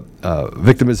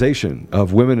victimization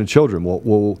of women and children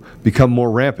will become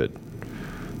more rampant.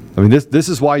 I mean, this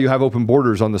is why you have open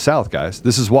borders on the South, guys.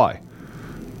 This is why.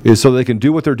 Is so they can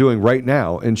do what they're doing right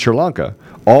now in Sri Lanka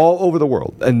all over the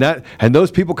world. And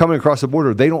those people coming across the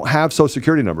border, they don't have Social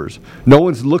Security numbers. No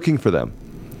one's looking for them.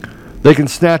 They can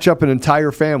snatch up an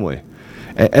entire family.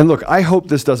 And look, I hope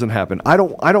this doesn't happen. I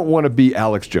don't want to be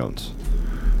Alex Jones.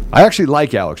 I actually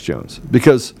like Alex Jones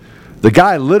because the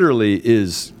guy literally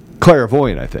is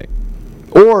clairvoyant, I think.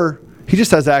 Or he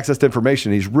just has access to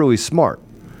information. He's really smart.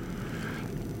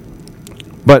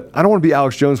 But I don't want to be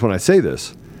Alex Jones when I say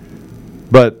this.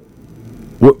 But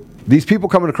these people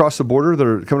coming across the border,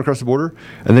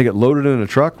 and they get loaded in a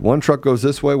truck. One truck goes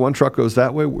this way, one truck goes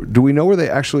that way. Do we know where they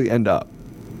actually end up?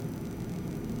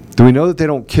 Do we know that they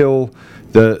don't kill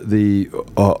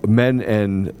the men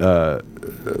and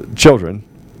children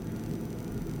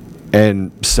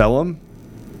and sell them?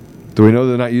 Do we know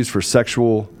they're not used for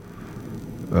sexual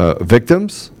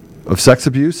victims of sex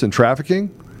abuse and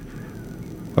trafficking?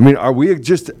 I mean, are we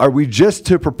just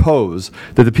to propose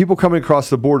that the people coming across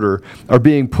the border are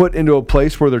being put into a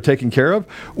place where they're taken care of?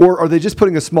 Or are they just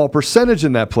putting a small percentage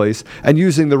in that place and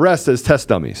using the rest as test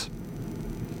dummies?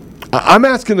 I'm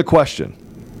asking the question.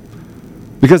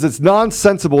 Because it's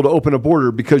nonsensical to open a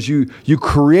border because you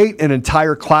create an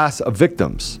entire class of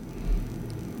victims.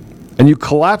 And you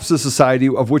collapse the society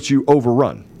of which you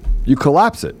overrun. You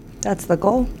collapse it. That's the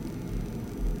goal.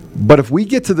 But if we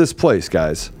get to this place,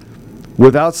 guys,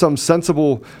 without some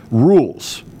sensible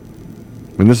rules,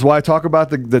 and this is why I talk about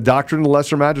the Doctrine of the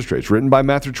Lesser Magistrates, written by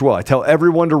Matthew Trewell. I tell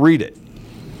everyone to read it.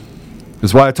 This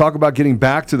is why I talk about getting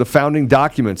back to the founding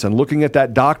documents and looking at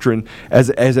that doctrine as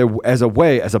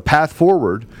a path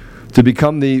forward to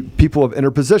become the people of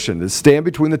interposition, to stand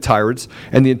between the tyrants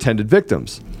and the intended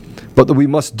victims. But that we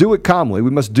must do it calmly.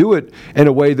 We must do it in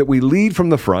a way that we lead from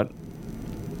the front,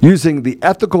 using the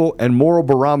ethical and moral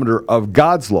barometer of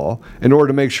God's law in order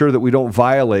to make sure that we don't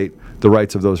violate the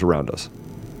rights of those around us.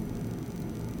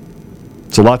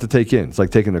 It's a lot to take in. It's like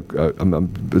taking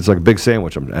it's like a big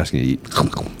sandwich I'm asking you to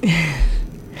eat.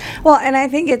 Well, and I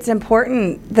think it's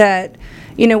important that,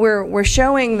 we're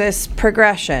showing this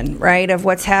progression, right, of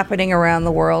what's happening around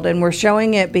the world, and we're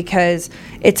showing it because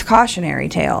it's cautionary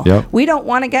tale. Yep. We don't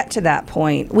want to get to that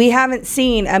point. We haven't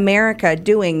seen America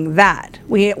doing that.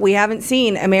 We haven't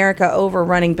seen America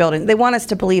overrunning buildings. They want us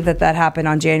to believe that happened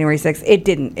on January 6th. It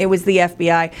didn't. It was the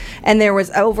FBI, and there was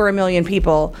over 1 million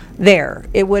people there.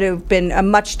 It would have been a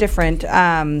much different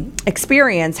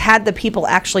experience had the people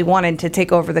actually wanted to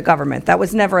take over the government. That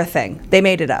was never a thing. They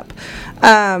made it up.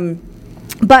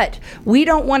 But we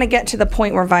don't want to get to the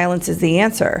point where violence is the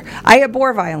answer. I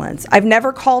abhor violence. I've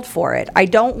never called for it. I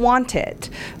don't want it.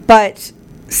 But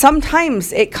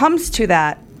sometimes it comes to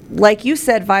that. Like you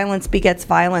said, violence begets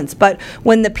violence. But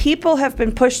when the people have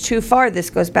been pushed too far, this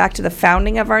goes back to the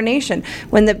founding of our nation.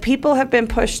 When the people have been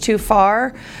pushed too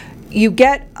far, you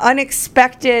get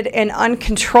unexpected and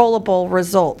uncontrollable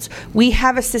results. We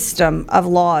have a system of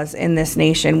laws in this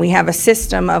nation. We have a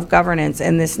system of governance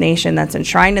in this nation that's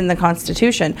enshrined in the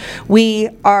Constitution. We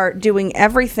are doing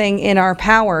everything in our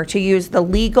power to use the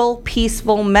legal,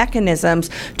 peaceful mechanisms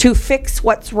to fix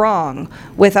what's wrong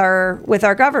with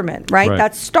our government, right?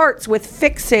 That starts with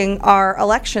fixing our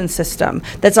election system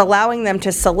that's allowing them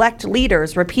to select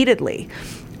leaders repeatedly.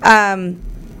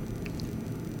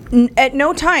 At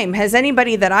no time has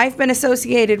anybody that I've been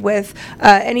associated with,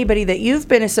 anybody that you've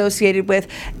been associated with,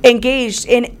 engaged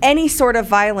in any sort of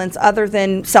violence other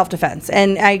than self-defense.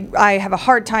 And I have a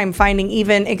hard time finding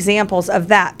even examples of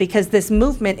that, because this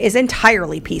movement is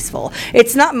entirely peaceful.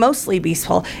 It's not mostly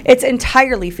peaceful. It's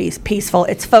entirely peaceful.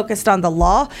 It's focused on the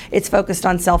law. It's focused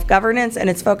on self-governance, and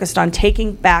it's focused on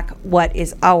taking back what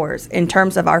is ours in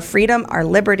terms of our freedom, our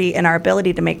liberty, and our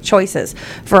ability to make choices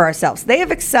for ourselves. They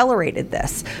have accelerated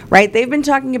this. Right? They've been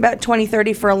talking about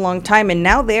 2030 for a long time, and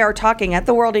now they are talking at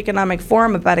the World Economic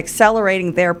Forum about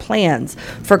accelerating their plans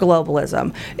for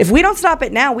globalism. If we don't stop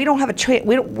it now, we don't have a chance.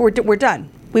 We're done.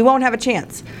 We won't have a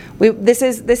chance. This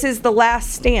is the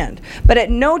last stand. But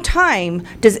at no time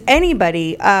does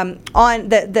anybody on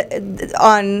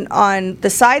the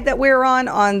side that we're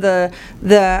on the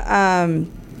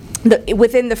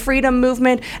within the freedom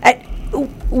movement,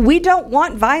 we don't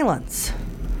want violence.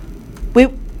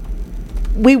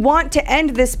 We want to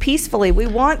end this peacefully. We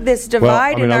want this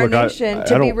divide in our nation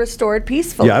to be restored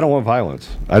peacefully. Yeah, I don't want violence.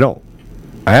 I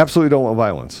absolutely don't want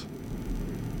violence.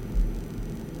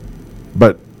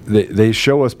 But they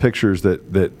show us pictures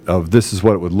that of this is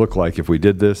what it would look like if we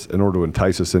did this in order to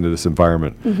entice us into this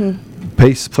environment. Mm-hmm.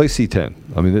 Play C10.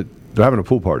 I mean, they're having a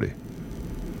pool party.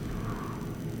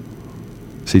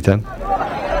 C10?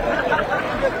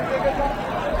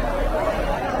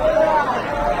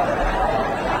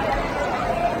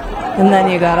 And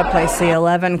then you gotta play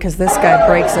C11, because this guy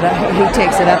breaks it up. He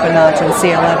takes it up a notch in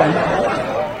C11.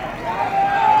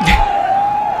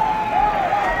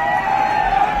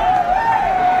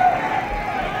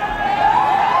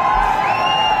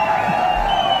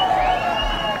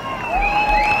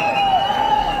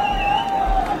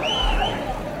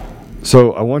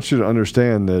 So I want you to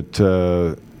understand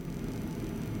that.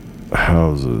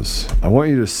 How's this? I want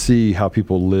you to see how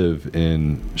people live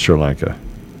in Sri Lanka.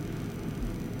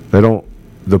 They don't.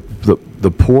 The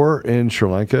poor in Sri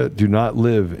Lanka do not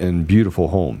live in beautiful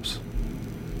homes.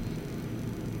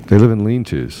 They live in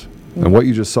lean-tos. Mm-hmm. And what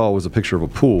you just saw was a picture of a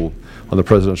pool on the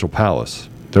presidential palace.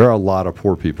 There are a lot of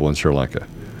poor people in Sri Lanka.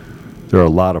 There are a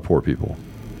lot of poor people.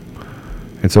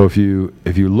 And so if you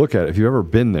look at it, if you've ever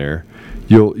been there,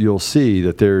 you'll see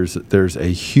that there's a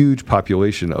huge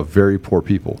population of very poor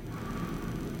people.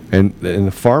 And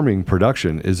the farming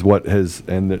production is what has,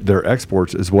 and their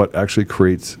exports is what actually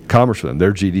creates commerce for them.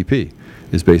 Their GDP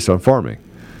is based on farming.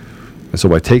 And so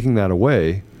by taking that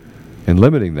away and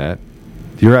limiting that,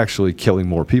 you're actually killing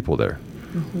more people there.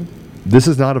 Mm-hmm. This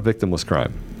is not a victimless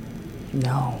crime.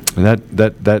 No. And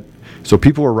so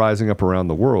people are rising up around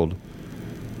the world,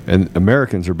 and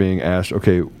Americans are being asked,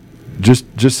 okay,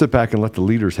 just sit back and let the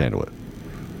leaders handle it.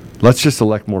 Let's just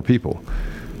elect more people.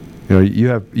 You know,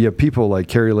 you have people like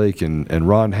Carrie Lake and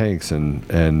Ron Hanks and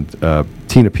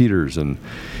Tina Peters and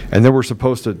then we're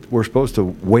supposed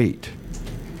to wait.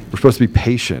 We're supposed to be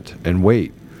patient and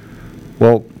wait.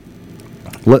 Well,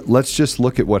 let's just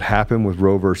look at what happened with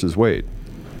Roe versus Wade.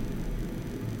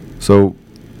 So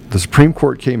the Supreme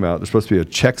Court came out. There's supposed to be a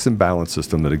checks and balance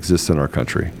system that exists in our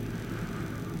country.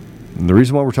 And the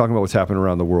reason why we're talking about what's happening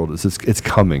around the world is it's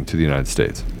coming to the United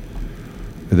States.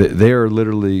 They are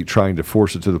literally trying to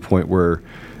force it to the point where,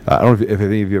 I don't know if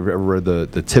any of you have ever read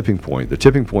the tipping point. The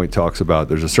tipping point talks about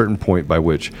there's a certain point by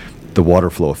which the water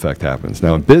flow effect happens.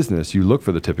 Now in business, you look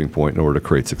for the tipping point in order to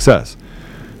create success.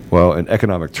 Well, in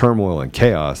economic turmoil and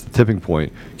chaos, the tipping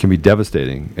point can be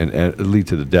devastating and lead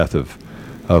to the death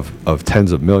of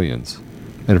tens of millions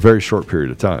in a very short period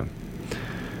of time.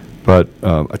 But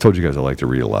I told you guys I like to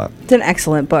read a lot. It's an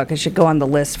excellent book. It should go on the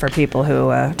list for people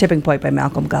who, Tipping Point by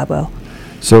Malcolm Gladwell.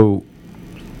 So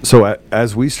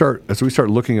as we start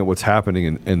looking at what's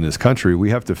happening in this country, we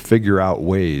have to figure out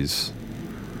ways.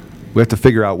 We have to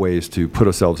figure out ways to put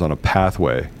ourselves on a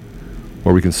pathway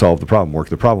where we can solve the problem, work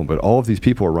the problem. But all of these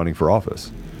people are running for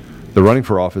office. They're running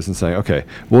for office and saying, okay,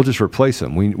 we'll just replace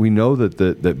him. We know that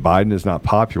Biden is not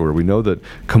popular. We know that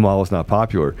Kamala is not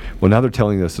popular. Well, now they're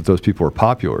telling us that those people are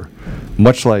popular,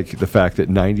 much like the fact that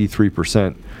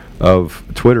 93% of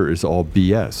Twitter is all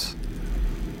BS.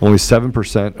 Only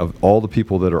 7% of all the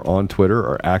people that are on Twitter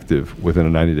are active within a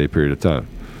 90-day period of time.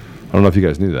 I don't know if you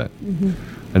guys knew that.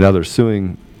 Mm-hmm. And now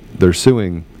they're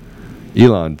suing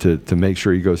Elon to make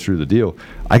sure he goes through the deal.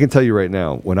 I can tell you right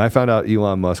now, when I found out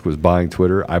Elon Musk was buying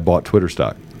Twitter, I bought Twitter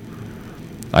stock.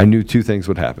 I knew two things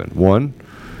would happen. One,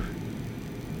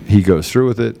 he goes through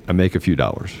with it, I make a few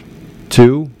dollars.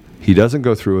 Two, he doesn't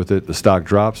go through with it, the stock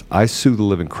drops, I sue the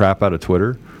living crap out of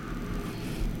Twitter.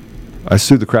 I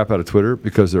sued the crap out of Twitter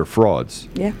because they're frauds.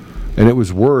 Yeah. And it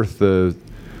was worth the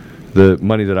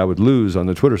money that I would lose on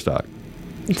the Twitter stock.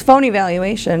 It's phony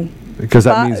valuation. Because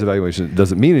that means evaluation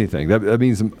doesn't mean anything. That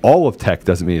means all of tech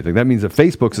doesn't mean anything. That means that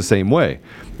Facebook's the same way.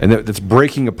 And that's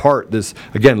breaking apart this,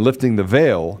 again, lifting the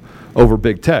veil over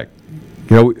big tech.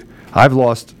 I've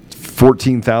lost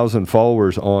 14,000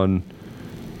 followers on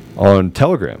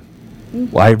Telegram.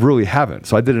 Well, I really haven't.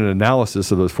 So I did an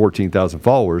analysis of those 14,000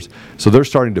 followers. So they're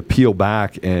starting to peel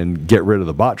back and get rid of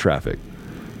the bot traffic,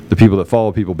 the people that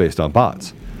follow people based on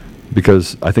bots.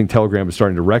 Because I think Telegram is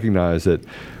starting to recognize that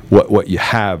what you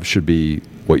have should be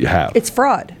what you have. It's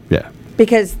fraud. Yeah.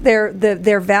 Because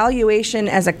their valuation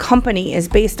as a company is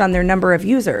based on their number of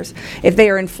users. If they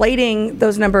are inflating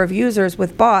those number of users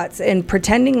with bots and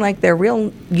pretending like they're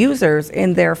real users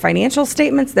in their financial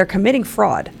statements, they're committing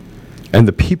fraud. And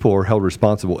the people are held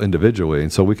responsible individually,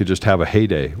 and so we could just have a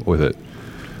heyday with it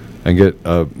and get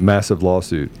a massive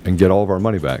lawsuit and get all of our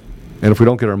money back. And if we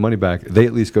don't get our money back, they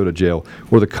at least go to jail,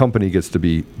 or the company gets to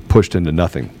be pushed into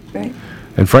nothing. Right.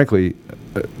 And frankly,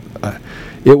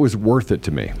 it was worth it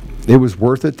to me. It was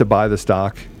worth it to buy the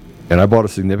stock, and I bought a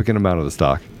significant amount of the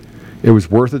stock. It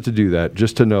was worth it to do that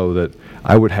just to know that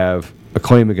I would have a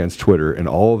claim against Twitter and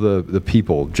all of the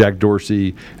people, Jack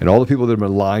Dorsey, and all the people that have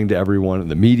been lying to everyone,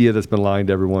 and the media that's been lying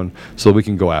to everyone, so we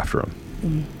can go after them.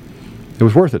 Mm-hmm. It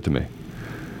was worth it to me.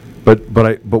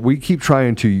 But we keep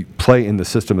trying to play in the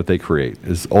system that they create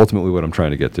is ultimately what I'm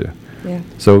trying to get to. Yeah.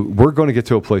 So we're going to get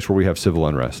to a place where we have civil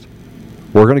unrest.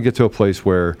 We're going to get to a place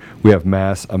where we have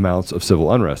mass amounts of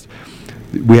civil unrest.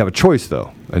 We have a choice,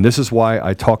 though, and this is why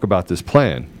I talk about this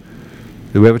plan.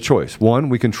 We have a choice. One,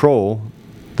 we control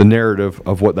the narrative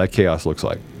of what that chaos looks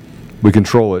like. We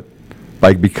control it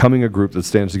by becoming a group that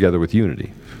stands together with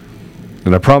unity.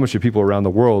 And I promise you, people around the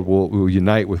world will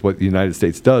unite with what the United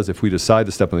States does if we decide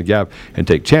to step in the gap and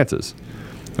take chances.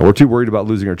 And we're too worried about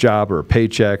losing our job or a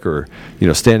paycheck or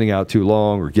standing out too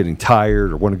long or getting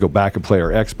tired or want to go back and play our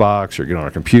Xbox or get on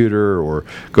our computer or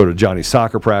go to Johnny's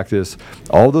soccer practice.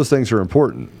 All those things are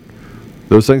important.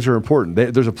 Those things are important.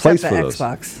 There's a place for those.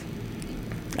 Xbox.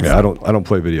 Yeah, I don't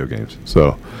play video games.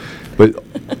 So, but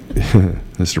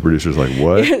Mr. Producer's like,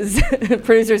 what?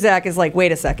 Producer Zach is like,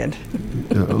 wait a second.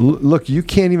 Look, you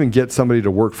can't even get somebody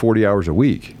to work 40 hours a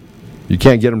week. You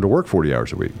can't get them to work 40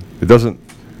 hours a week. It doesn't.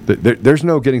 There's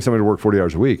no getting somebody to work 40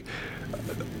 hours a week.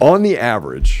 On the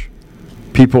average,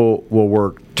 people will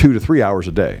work 2 to 3 hours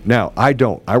a day. Now, I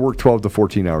don't. I work 12 to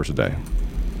 14 hours a day.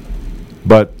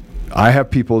 But I have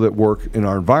people that work in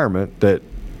our environment that,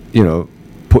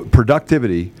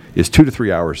 productivity is 2 to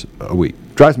 3 hours a week.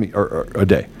 Drives me, or a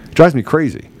day. Drives me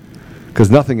crazy because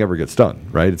nothing ever gets done,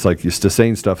 right? It's like you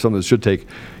sustain stuff. Something that should take,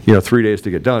 3 days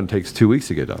to get done takes 2 weeks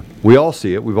to get done. We all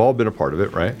see it. We've all been a part of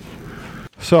it, right?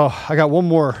 So I got one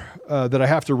more that I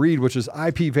have to read, which is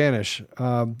IPVanish.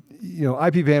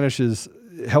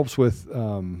 IPVanish helps with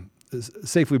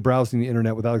safely browsing the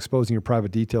internet without exposing your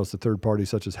private details to third parties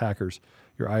such as hackers,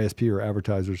 your ISP, or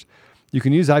advertisers. You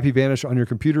can use IPVanish on your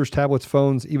computers, tablets,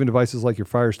 phones, even devices like your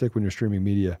Fire Stick when you're streaming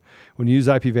media. When you use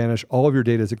IPVanish, all of your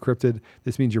data is encrypted.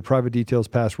 This means your private details,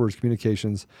 passwords,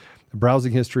 communications,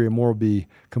 browsing history, and more will be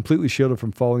completely shielded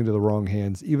from falling into the wrong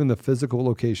hands. Even the physical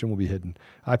location will be hidden.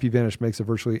 IPVanish makes it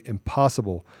virtually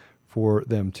impossible for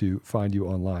them to find you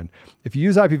online. If you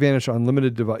use IPVanish on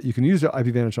limited you can use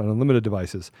IPVanish on unlimited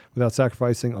devices without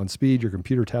sacrificing on speed. Your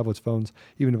computer, tablets, phones,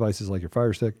 even devices like your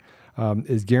Fire Stick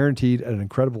is guaranteed at an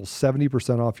incredible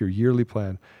 70% off your yearly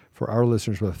plan for our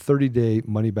listeners with a 30-day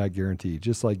money-back guarantee,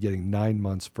 just like getting 9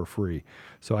 months for free.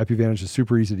 So IPVanish is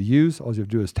super easy to use. All you have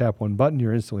to do is tap one button.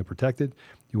 You're instantly protected.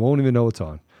 You won't even know it's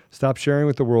on. Stop sharing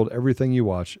with the world everything you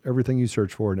watch, everything you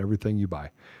search for, and everything you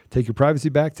buy. Take your privacy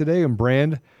back today and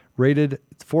brand rated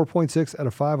 4.6 out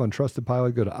of 5 on Trusted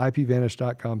Pilot. Go to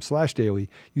ipvanish.com/daily.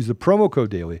 Use the promo code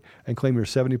daily and claim your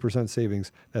 70%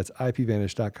 savings. That's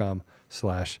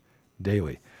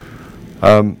ipvanish.com/daily.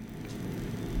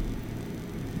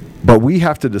 But we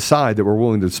have to decide that we're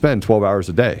willing to spend 12 hours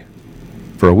a day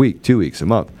for a week, 2 weeks, a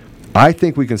month. I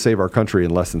think we can save our country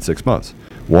in less than 6 months.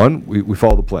 One, we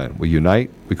follow the plan. We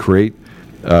unite. We create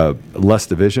less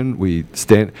division. We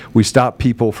stop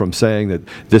people from saying that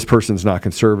this person's not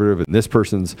conservative and this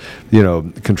person's,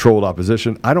 controlled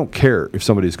opposition. I don't care if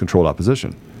somebody's controlled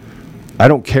opposition. I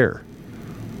don't care.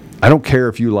 I don't care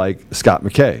if you like Scott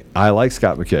McKay. I like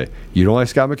Scott McKay. You don't like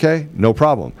Scott McKay? No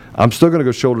problem. I'm still going to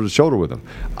go shoulder to shoulder with him.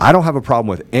 I don't have a problem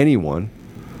with anyone,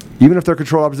 even if they're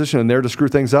controlled opposition and they're to screw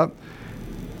things up,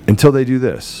 until they do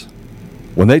this.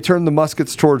 When they turn the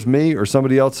muskets towards me or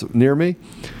somebody else near me,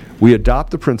 we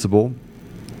adopt the principle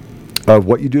of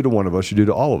what you do to one of us, you do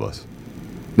to all of us.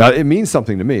 Now, it means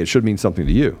something to me. It should mean something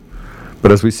to you.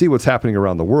 But as we see what's happening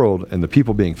around the world and the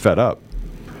people being fed up,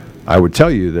 I would tell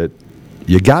you that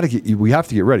we have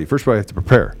to get ready. First of all, we have to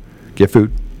prepare. Get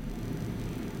food.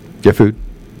 Get food.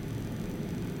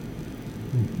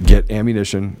 Get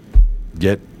ammunition.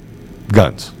 Get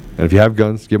guns. And if you have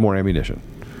guns, get more ammunition.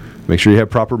 Make sure you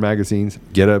have proper magazines.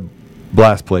 Get a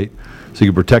blast plate so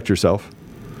you can protect yourself.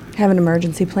 Have an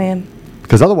emergency plan.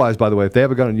 Because otherwise, by the way, if they have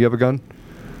a gun and you have a gun,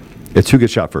 it's who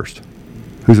gets shot first.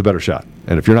 Who's a better shot?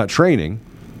 And if you're not training,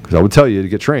 because I would tell you to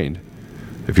get trained,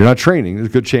 if you're not training, there's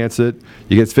a good chance that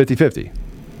you get 50-50.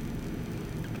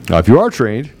 Now, if you are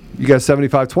trained, you got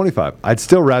 75-25. I'd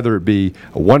still rather it be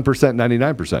a 1%,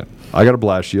 99%. I got a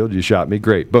blast shield. You shot me.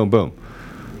 Great. Boom, boom.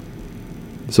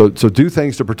 So do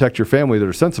things to protect your family that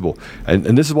are sensible.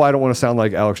 And this is why I don't want to sound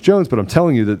like Alex Jones, but I'm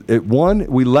telling you that,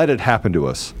 we let it happen to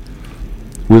us.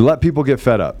 We let people get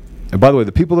fed up. And by the way,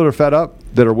 the people that are fed up,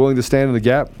 that are willing to stand in the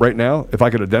gap right now, if I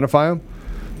could identify them,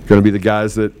 going to be the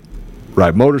guys that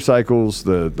ride motorcycles,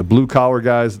 the blue-collar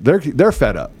guys. They're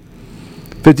fed up.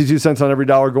 52 cents on every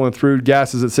dollar going through.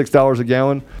 Gas is at $6 a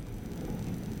gallon.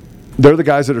 They're the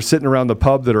guys that are sitting around the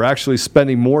pub that are actually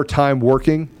spending more time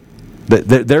working.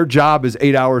 Their job is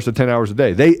 8 hours to 10 hours a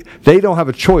day. They don't have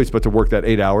a choice but to work that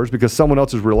 8 hours because someone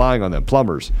else is relying on them.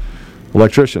 Plumbers,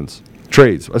 electricians,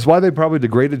 trades. That's why they probably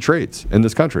degraded trades in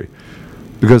this country.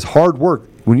 Because hard work,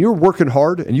 when you're working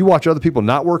hard and you watch other people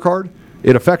not work hard,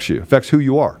 it affects you, affects who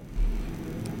you are.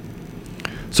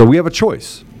 So we have a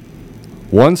choice.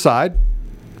 One side,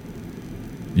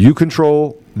 you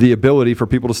control the ability for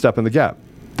people to step in the gap,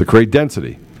 to create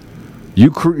density.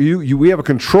 We have a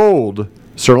controlled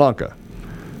Sri Lanka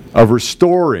of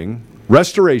restoring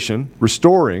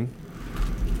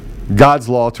God's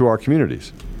law to our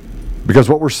communities. Because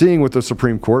what we're seeing with the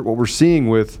Supreme Court, what we're seeing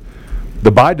with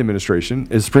the Biden administration is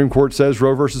the Supreme Court says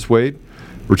Roe versus Wade,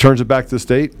 returns it back to the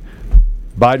state.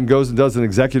 Biden goes and does an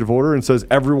executive order and says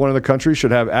everyone in the country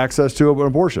should have access to an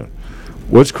abortion,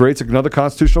 which creates another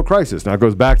constitutional crisis. Now it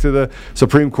goes back to the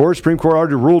Supreme Court. Supreme Court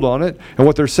already ruled on it. And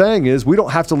what they're saying is we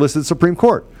don't have to listen to the Supreme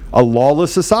Court. A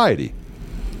lawless society.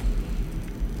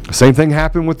 Same thing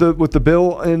happened with the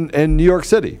bill in New York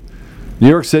City. New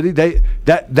York City, the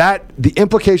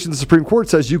implication of the Supreme Court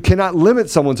says you cannot limit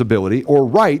someone's ability or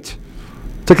right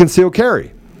to conceal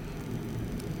carry.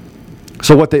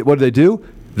 So what do they do?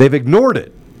 They've ignored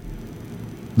it.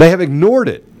 They have ignored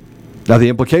it. Now the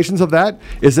implications of that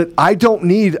is that I don't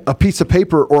need a piece of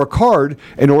paper or a card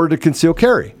in order to conceal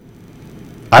carry.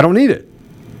 I don't need it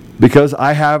because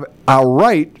I have a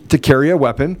right to carry a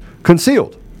weapon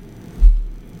concealed.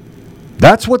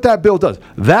 That's what that bill does.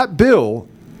 That bill,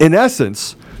 in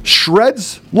essence,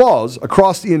 shreds laws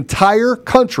across the entire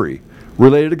country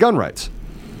related to gun rights.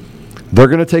 They're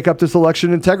going to take up this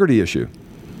election integrity issue.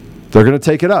 They're going to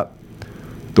take it up.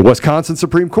 The Wisconsin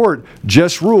Supreme Court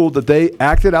just ruled that they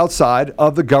acted outside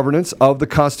of the governance of the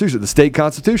Constitution, the state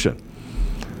Constitution.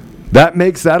 That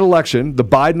makes that election, the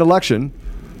Biden election,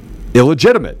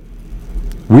 illegitimate.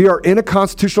 We are in a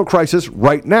constitutional crisis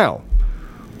right now.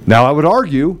 Now, I would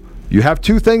argue you have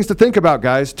two things to think about,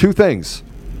 guys. Two things.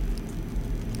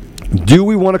 Do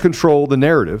we want to control the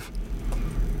narrative,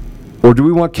 or do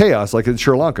we want chaos like in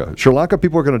Sri Lanka? Sri Lanka,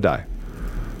 people are going to die.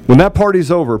 When that party's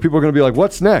over, people are going to be like,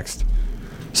 what's next?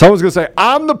 Someone's going to say,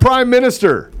 I'm the prime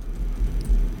minister.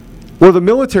 Or the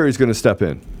military is going to step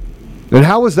in. And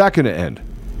how is that going to end?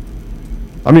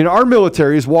 I mean, our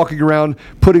military is walking around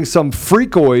putting some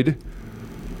freakoid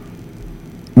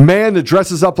man that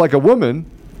dresses up like a woman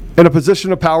in a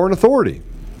position of power and authority.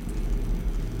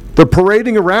 They're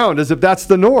parading around as if that's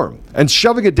the norm and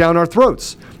shoving it down our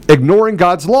throats, ignoring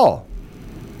God's law.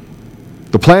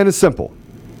 The plan is simple.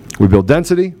 We build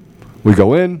density, we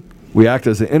go in, we act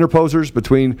as the interposers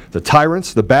between the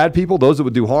tyrants, the bad people, those that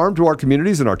would do harm to our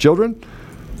communities and our children,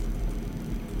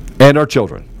 and our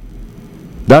children.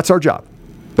 That's our job.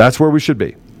 That's where we should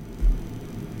be.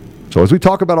 So as we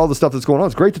talk about all the stuff that's going on,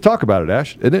 it's great to talk about it,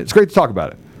 Ash. Isn't it? It's great to talk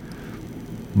about it.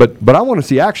 But I want to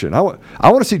see action. I want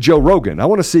to see Joe Rogan. I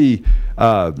want to see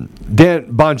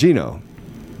Dan Bongino.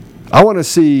 I want to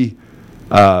see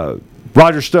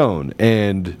Roger Stone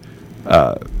and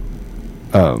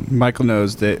Michael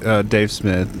Knowles, Dave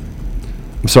Smith.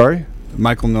 I'm sorry?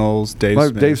 Michael Knowles,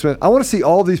 Dave Smith. I want to see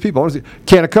all these people. I want to see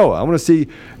Kaneko. I want to see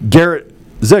Garrett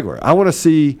Ziegler. I want to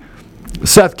see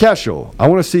Seth Keshel. I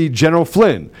want to see General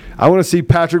Flynn. I want to see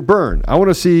Patrick Byrne. I want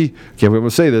to see, can't believe I'm going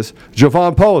to say this,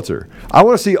 Jovan Pulitzer. I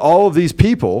want to see all of these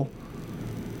people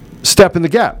step in the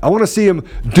gap. I want to see them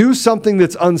do something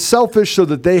that's unselfish so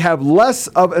that they have less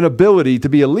of an ability to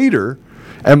be a leader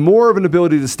and more of an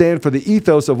ability to stand for the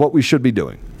ethos of what we should be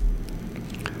doing.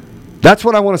 That's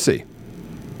what I want to see.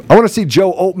 I want to see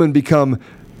Joe Altman become,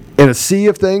 in a sea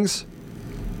of things,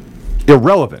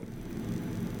 irrelevant.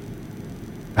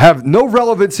 have no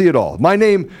relevancy at all. My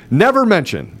name never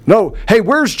mentioned. No, hey,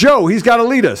 where's Joe? He's got to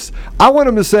lead us. I want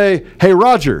him to say, hey,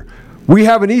 Roger, we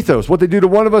have an ethos. What they do to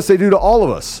one of us, they do to all of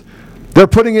us. They're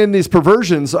putting in these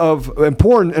perversions of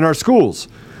porn in our schools.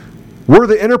 We're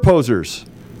the interposers.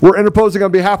 We're interposing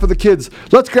on behalf of the kids.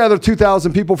 Let's gather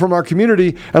 2,000 people from our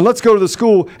community and let's go to the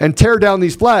school and tear down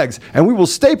these flags. And we will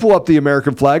staple up the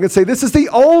American flag and say, this is the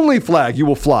only flag you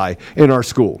will fly in our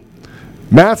school.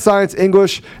 Math, science,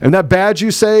 English, and that badge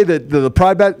you say, that the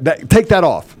pride badge, take that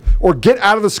off or get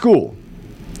out of the school.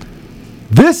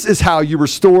 This is how you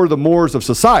restore the mores of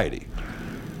society.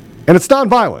 And it's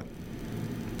nonviolent.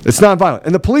 It's nonviolent.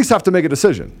 And the police have to make a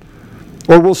decision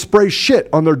or we'll spray shit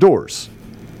on their doors.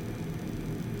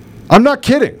 I'm not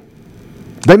kidding.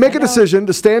 They make a decision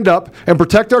to stand up and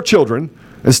protect our children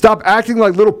and stop acting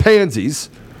like little pansies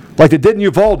like they did in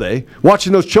Uvalde,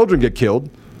 watching those children get killed.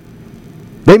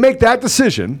 They make that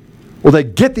decision or they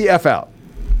get the F out.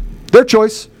 Their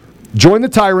choice. Join the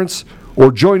tyrants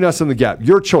or join us in the gap.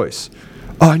 Your choice.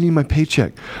 Oh, I need my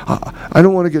paycheck. I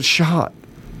don't want to get shot.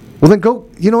 Well, then go,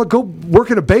 go work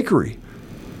in a bakery.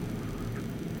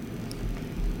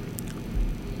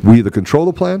 We either control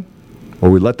the plan or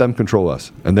we let them control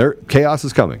us. And their chaos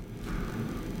is coming.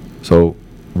 So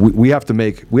we have to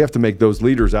make those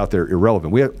leaders out there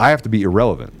irrelevant. I have to be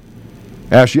irrelevant.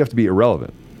 Ash, you have to be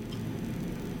irrelevant.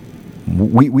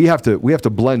 We have to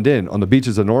blend in on the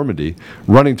beaches of Normandy,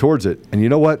 running towards it. And you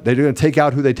know what? They're going to take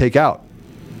out who they take out.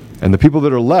 And the people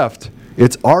that are left,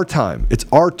 it's our time. It's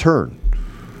our turn.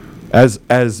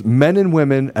 As men and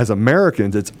women, as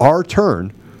Americans, it's our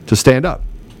turn to stand up.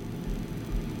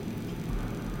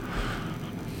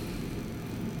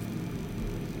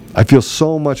 I feel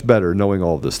so much better knowing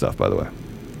all of this stuff, by the way.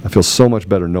 I feel so much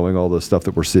better knowing all the stuff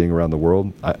that we're seeing around the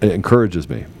world. It encourages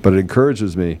me. But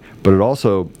it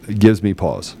also gives me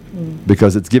pause.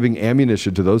 Because it's giving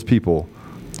ammunition to those people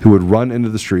who would run into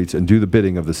the streets and do the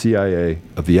bidding of the CIA,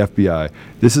 of the FBI.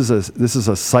 This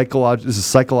is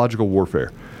psychological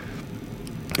warfare.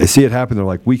 They see it happen, they're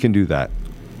like, we can do that.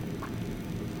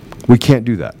 We can't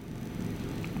do that.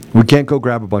 We can't go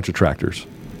grab a bunch of tractors.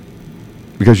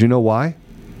 Because you know why?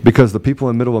 Because the people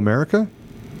in Middle America,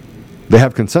 they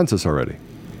have consensus already.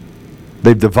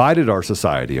 They've divided our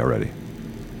society already.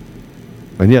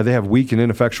 And yeah, they have weak and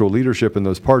ineffectual leadership in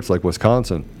those parts like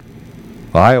Wisconsin,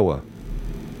 Iowa.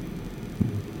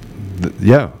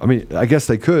 I guess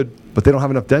they could, but they don't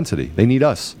have enough density. They need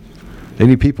us. They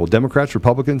need people. Democrats,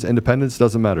 Republicans, independents,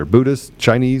 doesn't matter. Buddhists,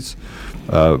 Chinese,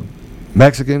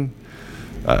 Mexican,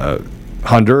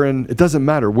 Honduran, it doesn't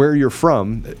matter where you're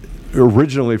from,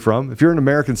 originally from. If you're an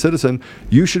American citizen,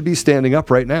 you should be standing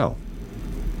up right now.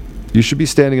 You should be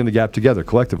standing in the gap together,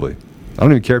 collectively. I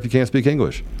don't even care if you can't speak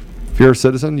English. If you're a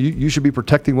citizen, you should be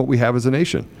protecting what we have as a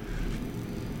nation.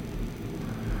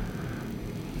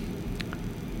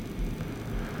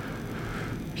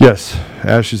 Yes,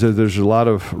 Ashley says there's a lot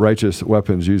of righteous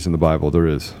weapons used in the Bible. There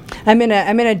is. I'm in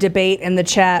a debate in the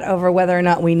chat over whether or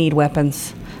not we need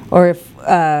weapons, or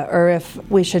if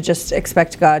we should just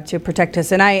expect God to protect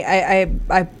us. And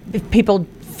if people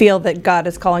feel that God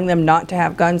is calling them not to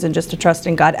have guns and just to trust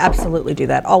in God, absolutely do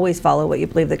that. Always follow what you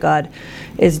believe that God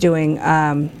is doing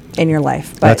in your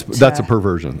life. But that's a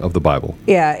perversion of the Bible.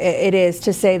 Yeah, it is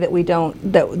to say that we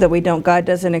don't. God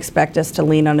doesn't expect us to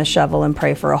lean on a shovel and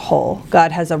pray for a hole.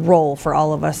 God has a role for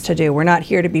all of us to do. We're not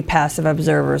here to be passive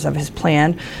observers of His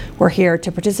plan. We're here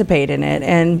to participate in it.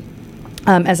 And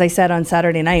as I said on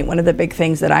Saturday night, one of the big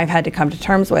things that I've had to come to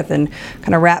terms with and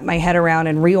kind of wrap my head around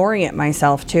and reorient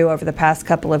myself to over the past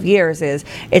couple of years is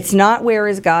it's not where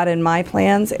is God in my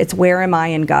plans, it's where am I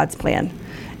in God's plan.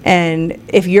 And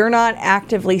if you're not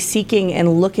actively seeking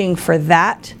and looking for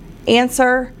that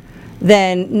answer,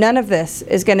 then none of this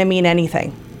is going to mean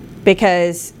anything,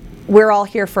 because we're all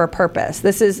here for a purpose.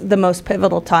 This is the most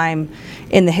pivotal time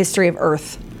in the history of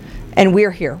Earth. And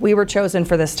we're here. We were chosen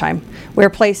for this time. We're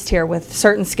placed here with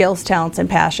certain skills, talents, and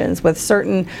passions, with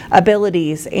certain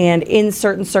abilities and in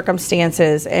certain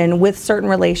circumstances and with certain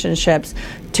relationships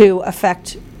to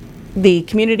affect the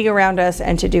community around us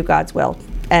and to do God's will.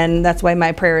 And that's why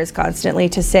my prayer is constantly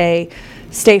to say,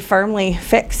 stay firmly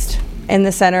fixed in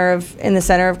the center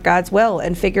of God's will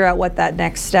and figure out what that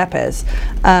next step is.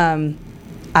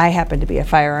 I happen to be a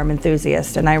firearm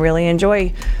enthusiast, and I really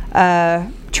enjoy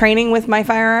training with my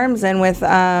firearms and with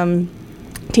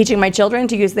teaching my children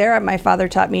to use their. My father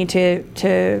taught me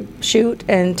to shoot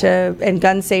and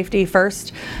gun safety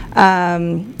first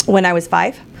when I was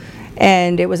 5,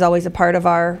 and it was always a part of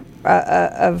our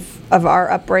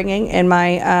our upbringing in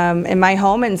my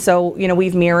home, and so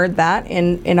we've mirrored that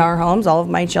in our homes. All of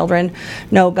my children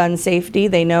know gun safety.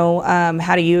 They know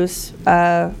how to use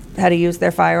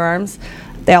their firearms.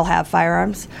 They all have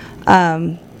firearms.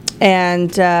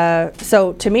 And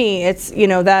so to me, it's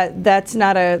that's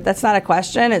not a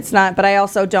question. It's not, but I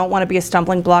also don't want to be a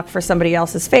stumbling block for somebody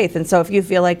else's faith. And so if you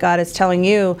feel like God is telling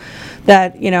you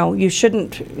that you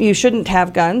shouldn't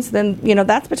have guns, then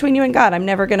that's between you and God. I'm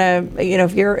never gonna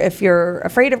if you're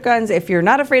afraid of guns, if you're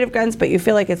not afraid of guns, but you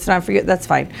feel like it's not for you, that's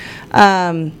fine.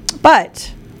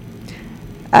 But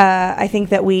I think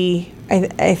that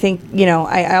I think,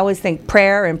 I always think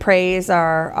prayer and praise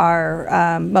are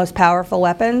our most powerful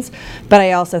weapons, but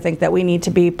I also think that we need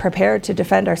to be prepared to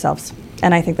defend ourselves.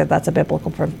 And I think that that's a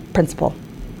biblical principle.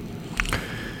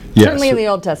 Yes. Certainly in the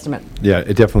Old Testament. Yeah,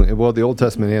 it definitely, well, the Old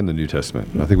Testament and the New Testament.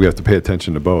 I think we have to pay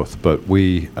attention to both, but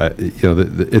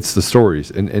it's the stories.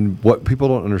 And what people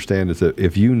don't understand is that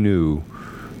if you knew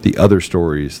the other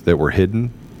stories that were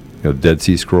hidden, Dead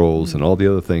Sea Scrolls and all the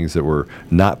other things that were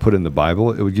not put in the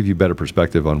Bible, it would give you better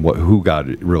perspective on who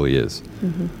God really is,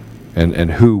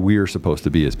 and who we are supposed to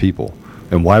be as people,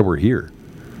 and why we're here.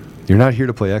 You're not here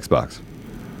to play Xbox.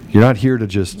 You're not here to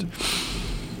just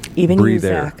breathe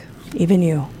air. Zach. Even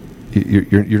you.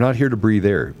 You're not here to breathe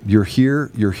air. You're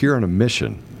here on a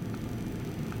mission.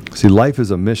 See, life is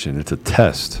a mission. It's a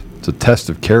test. It's a test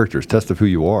of character. It's a test of who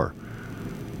you are.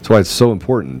 That's why it's so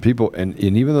important. People, and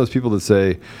even those people that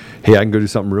say, "Hey, I can go do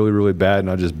something really, really bad, and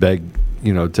I'll just beg,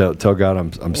 tell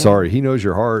God I'm sorry." He knows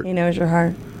your heart. He knows your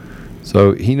heart.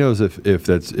 So He knows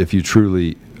if you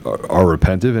truly are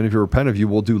repentant, and if you're repentant, you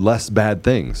will do less bad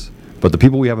things. But the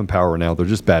people we have in power now, they're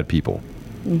just bad people.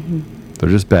 They're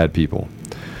just bad people.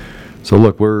 So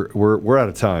look, we're out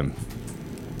of time,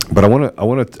 but I want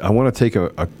to take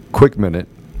a quick minute,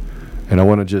 and I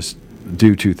want to just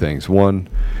do two things. One,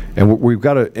 and we've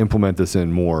got to implement this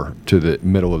in more to the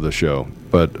middle of the show,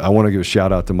 but I want to give a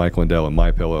shout out to Mike Lindell and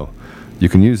MyPillow. You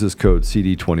can use this code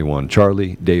CD21,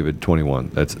 Charlie David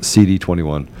 21. That's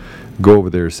CD21. Go over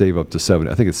there, save up to 70.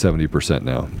 I think it's 70%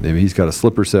 now. I mean, he's got a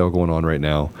slipper sale going on right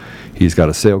now. He's got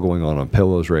a sale going on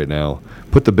pillows right now.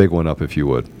 Put the big one up if you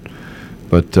would.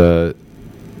 But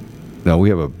now we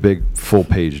have a big full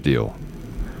page deal.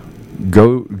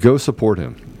 Go support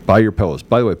him. Buy your pillows.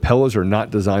 By the way, pillows are not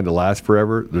designed to last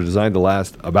forever. They're designed to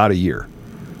last about a year.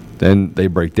 Then they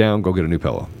break down. Go get a new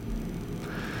pillow.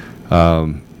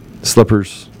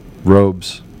 Slippers,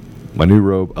 robes. My new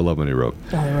robe. I love my new robe.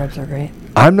 Oh, the robes are great.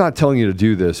 I'm not telling you to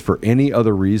do this for any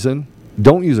other reason.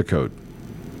 Don't use a code.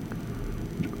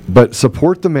 But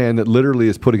support the man that literally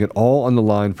is putting it all on the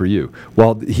line for you.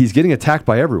 While he's getting attacked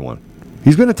by everyone.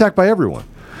 He's been attacked by everyone.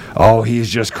 Oh, he's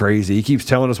just crazy. He keeps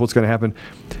telling us what's going to happen.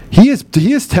 He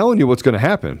is telling you what's going to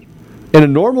happen. In a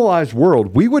normalized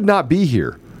world, we would not be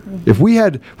here. If we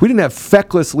didn't have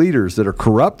feckless leaders that are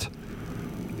corrupt,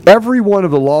 every one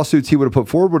of the lawsuits he would have put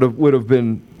forward would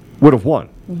have won.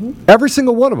 Every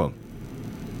single one of them.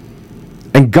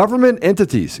 And government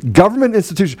entities, government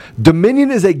institutions,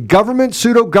 Dominion is a government,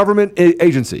 pseudo-government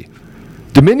agency.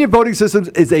 Dominion Voting Systems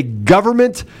is a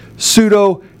government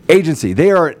pseudo-agency.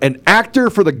 They are an actor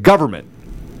for the government.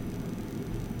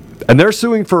 And they're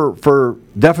suing for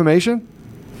defamation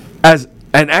and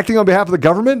acting on behalf of the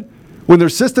government when their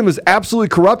system is absolutely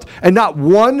corrupt and not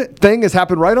one thing has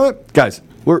happened right on it. Guys,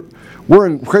 we're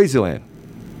in crazy land.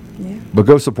 Yeah. But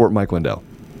go support Mike Lindell.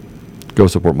 Go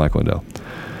support Mike Lindell.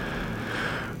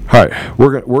 All right,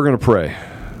 we're going to pray.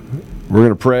 We're going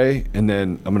to pray, and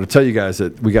then I'm going to tell you guys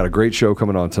that we got a great show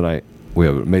coming on tonight. We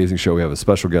have an amazing show. We have a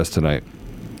special guest tonight.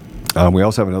 We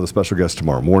also have another special guest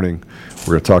tomorrow morning.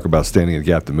 We're going to talk about Standing in the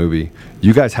Gap, the movie.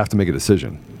 You guys have to make a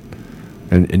decision,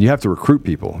 and you have to recruit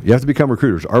people. You have to become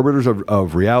recruiters, arbiters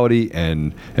of reality,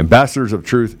 and ambassadors of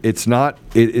truth. It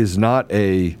is not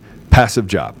a passive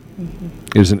job.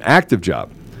 It is an active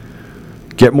job.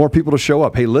 Get more people to show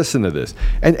up. Hey, listen to this.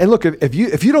 And look, if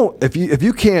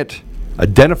you can't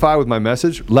identify with my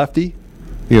message, lefty,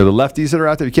 the lefties that are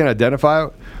out there, you can't identify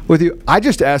with you. I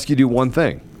just ask you to do one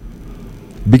thing: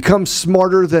 become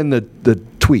smarter than the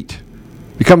tweet.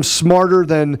 Become smarter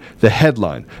than the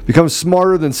headline. Become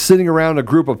smarter than sitting around a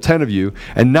group of 10 of you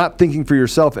and not thinking for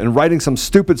yourself and writing some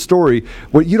stupid story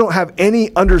where you don't have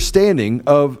any understanding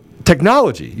of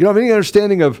technology. You don't have any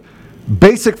understanding of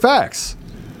basic facts.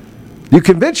 You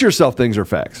convince yourself things are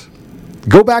facts.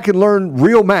 Go back and learn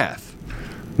real math,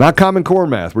 not Common Core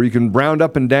math, where you can round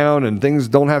up and down and things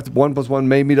don't have to, 1 + 1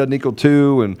 maybe doesn't equal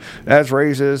 2, and that's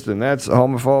racist and that's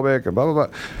homophobic and blah, blah,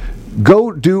 blah.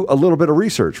 Go do a little bit of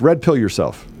research. Red pill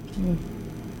yourself.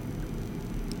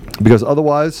 Because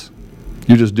otherwise,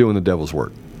 you're just doing the devil's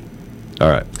work. All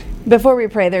right. Before we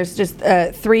pray, there's just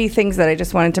 3 things that I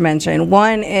just wanted to mention.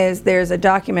 One is there's a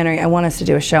documentary. I want us to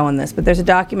do a show on this, but there's a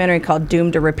documentary called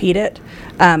Doomed to Repeat It.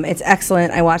 It's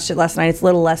excellent. I watched it last night. It's a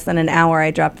little less than an hour.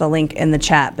 I dropped the link in the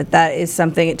chat, but that is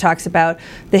something. It talks about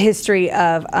the history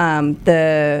of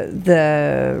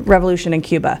the revolution in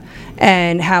Cuba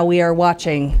and how we are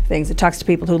watching things. It talks to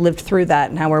people who lived through that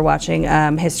and how we're watching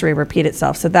history repeat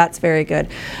itself. So that's very good.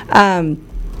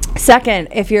 Second,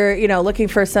 if you're, looking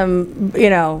for some,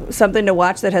 something to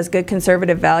watch that has good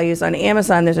conservative values, on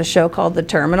Amazon, there's a show called The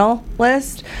Terminal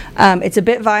List. It's a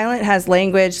bit violent, has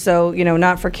language, so,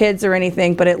 not for kids or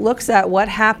anything, but it looks at what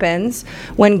happens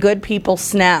when good people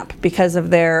snap because of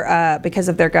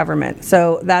their government.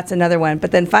 So that's another one.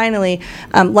 But then finally,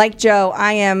 like Joe,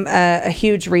 I am a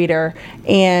huge reader,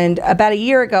 and about a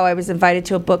year ago, I was invited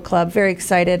to a book club. Very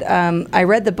excited. I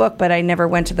read the book, but I never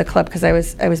went to the club because I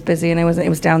was busy and it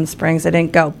was down the Springs. I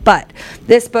didn't go. But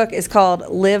this book is called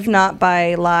Live Not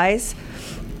by Lies,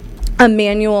 a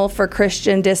manual for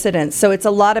Christian dissidents. So it's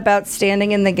a lot about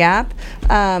standing in the gap.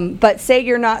 But say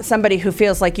you're not somebody who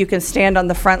feels like you can stand on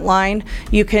the front line.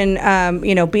 You can,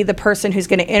 be the person who's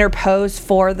going to interpose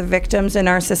for the victims in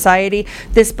our society.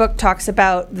 This book talks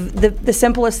about the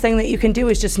simplest thing that you can do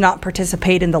is just not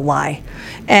participate in the lie.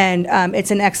 And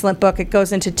it's an excellent book. It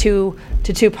goes into two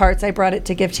parts. I brought it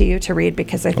to give to you to read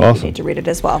because I think you need to read it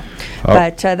as well.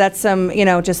 But that's some,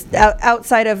 just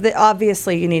outside of the,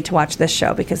 obviously you need to watch this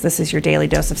show because this is your daily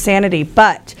dose of sanity.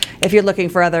 But if you're looking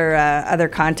for other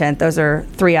content, those are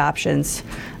 3 options.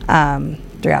 3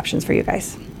 options for you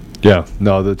guys. Yeah,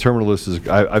 no, the Terminal List is.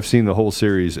 I've seen the whole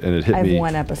series, and it hit me. I have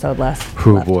 1 episode left.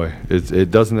 Oh boy,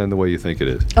 it doesn't end the way you think it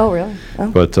is. Oh really?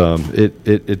 Oh. But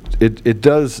it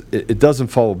doesn't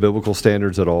follow biblical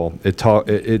standards at all.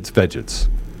 It's vengeance.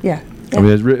 Yeah. I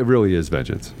mean, it really is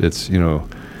vengeance. It's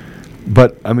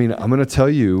but I mean, I'm going to tell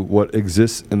you what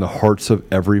exists in the hearts of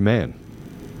every man.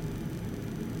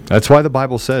 That's why the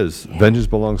Bible says vengeance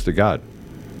belongs to God.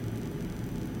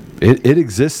 It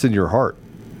exists in your heart.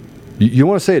 You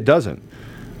want to say it doesn't?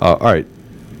 All right,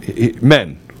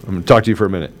 men, I'm going to talk to you for a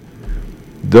minute.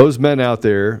 Those men out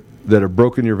there that have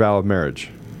broken your vow of marriage,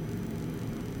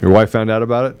 your wife found out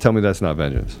about it, tell me that's not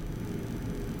vengeance.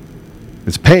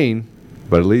 It's pain,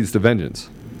 but it leads to vengeance.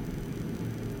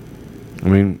 I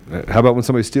mean, how about when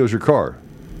somebody steals your car?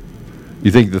 You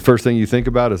think the first thing you think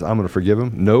about is, I'm going to forgive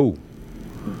him? No.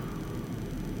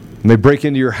 And they break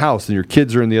into your house and your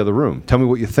kids are in the other room. Tell me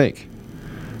what you think.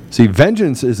 See,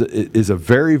 vengeance is a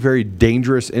very, very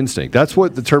dangerous instinct. That's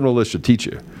what the Terminal List should teach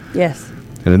you. Yes.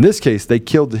 And in this case, they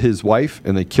killed his wife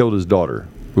and they killed his daughter.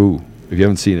 Ooh, if you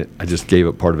haven't seen it, I just gave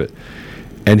up part of it.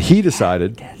 And he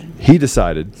decided.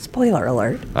 Spoiler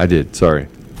alert. I did, sorry.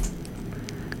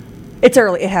 It's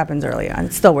early. It happens early on.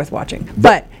 It's still worth watching.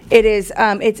 But it is.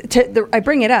 I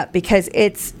bring it up because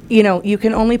it's. You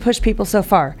can only push people so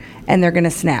far, and they're going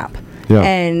to snap. Yeah.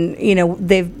 And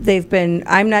they've been.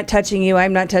 I'm not touching you.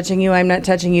 I'm not touching you. I'm not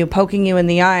touching you. Poking you in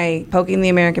the eye. Poking the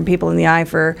American people in the eye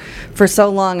for so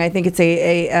long. I think it's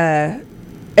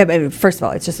I mean, first of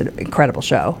all, it's just an incredible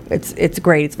show. It's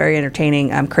great. It's very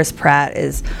entertaining. Chris Pratt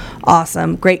is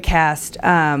awesome. Great cast.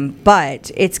 But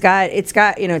it's got it's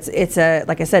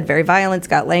like I said, very violent. It's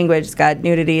got language. It's got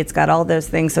nudity. It's got all those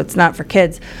things. So it's not for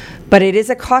kids. But it is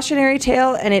a cautionary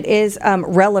tale, and it is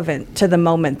relevant to the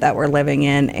moment that we're living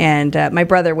in. And my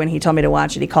brother, when he told me to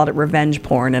watch it, he called it revenge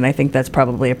porn, and I think that's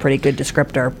probably a pretty good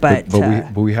descriptor. But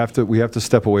we have to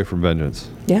step away from vengeance.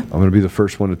 Yeah. I'm going to be the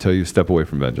first one to tell you, step away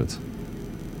from vengeance.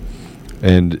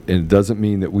 And it doesn't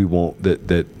mean that we won't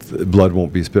that blood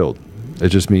won't be spilled. It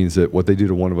just means that what they do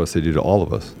to one of us, they do to all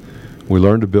of us. We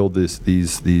learn to build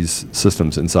these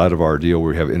systems inside of our deal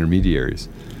where we have intermediaries.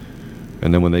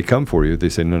 And then when they come for you, they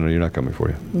say, no, you're not coming for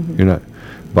you. Mm-hmm. You're not.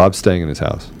 Bob's staying in his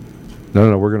house.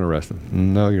 No, we're going to arrest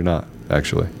him. No, you're not,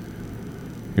 actually.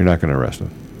 You're not going to arrest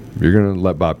him. You're going to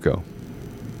let Bob go.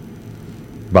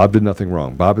 Bob did nothing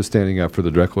wrong. Bob is standing up for the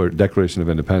Declaration of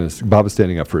Independence. Bob is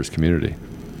standing up for his community.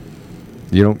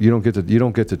 You don't get to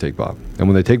take Bob. And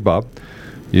when they take Bob,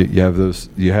 you have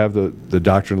the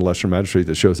doctrine of the lesser magistrate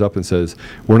that shows up and says,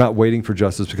 we're not waiting for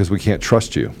justice because we can't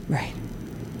trust you. Right.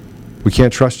 We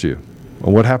can't trust you.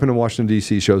 And what happened in Washington,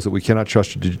 D.C. shows that we cannot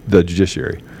trust the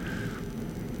judiciary.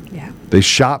 Yeah. They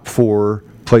shop for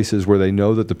places where they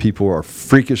know that the people are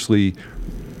freakishly,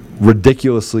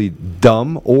 ridiculously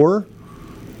dumb or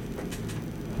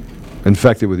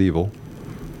infected with evil.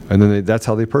 And then that's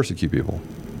how they persecute people.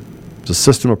 It's a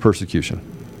system of persecution.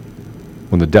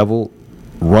 When the devil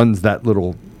runs that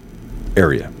little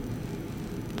area.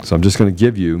 So I'm just going to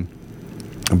give you,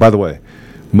 and by the way,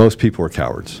 most people are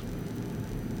cowards.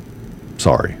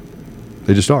 Sorry.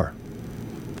 They just are.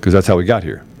 because that's how we got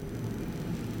here.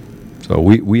 So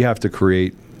we have to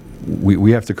create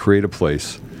we have to create a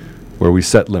place where we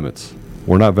set limits.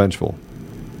 We're not vengeful.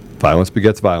 Violence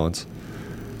begets violence.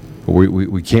 But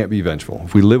we can't be vengeful.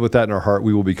 If we live with that in our heart,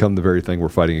 we will become the very thing we're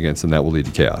fighting against, and that will lead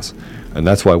to chaos. And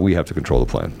that's why we have to control the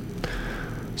plan.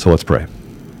 So let's pray.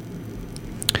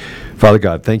 Father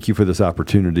God, thank you for this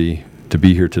opportunity to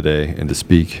be here today and to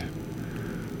speak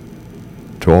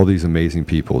to all these amazing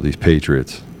people, these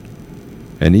patriots,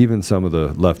 and even some of the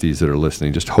lefties that are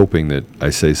listening, just hoping that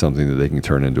I say something that they can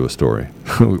turn into a story.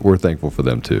 We're thankful for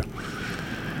them too.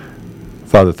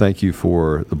 Father, thank you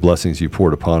for the blessings you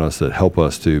poured upon us that help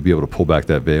us to be able to pull back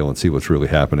that veil and see what's really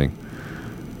happening.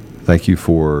 Thank you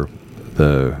for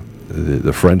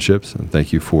the friendships, and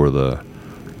thank you for the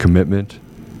commitment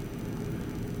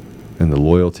and the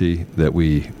loyalty that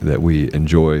we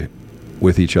enjoy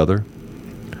with each other.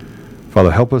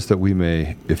 Father, help us that we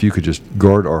may, if you could just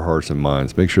guard our hearts and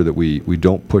minds, make sure that we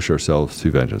don't push ourselves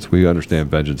to vengeance. We understand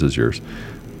vengeance is yours,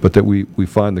 but that we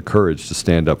find the courage to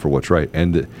stand up for what's right,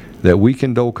 and that we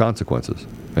condone consequences.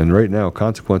 And right now,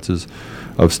 consequences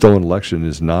of stolen election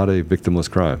is not a victimless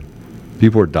crime.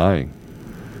 People are dying.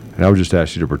 And I would just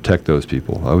ask you to protect those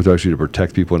people. I would ask you to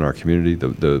protect people in our community,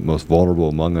 the most vulnerable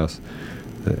among us,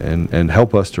 and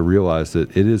help us to realize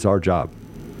that it is our job.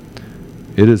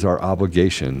 It is our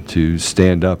obligation to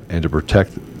stand up and to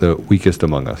protect the weakest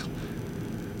among us.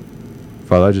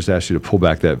 Father, I just ask you to pull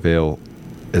back that veil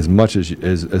as much as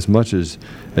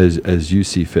you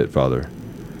see fit, Father.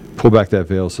 Pull back that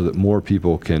veil so that more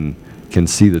people can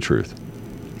see the truth.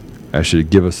 I ask you to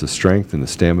give us the strength and the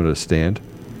stamina to stand,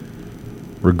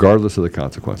 regardless of the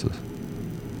consequences.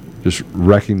 Just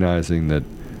recognizing that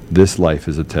this life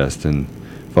is a test, and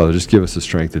Father, just give us the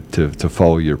strength to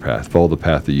follow your path, follow the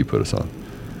path that you put us on.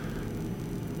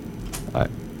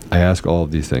 I ask all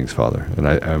of these things, Father, and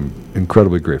I'm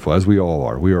incredibly grateful, as we all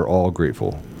are. We are all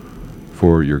grateful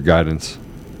for your guidance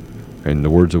and the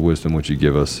words of wisdom which you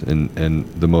give us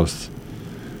in the most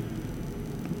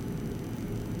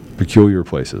peculiar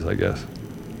places, I guess.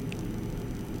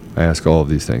 I ask all of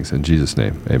these things in Jesus'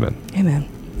 name. Amen. Amen.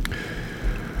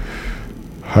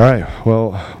 All right.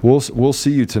 Well, we'll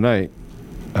see you tonight.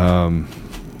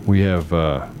 We have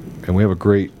a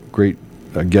great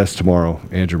guest tomorrow.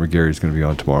 Andrew McGarry is going to be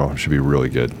on tomorrow. It should be really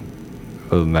good.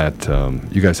 Other than that,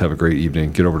 you guys have a great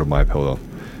evening. Get over to MyPillow,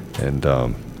 and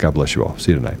God bless you all.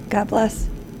 See you tonight. God bless.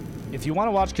 If you want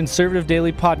to watch Conservative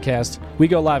Daily Podcast, we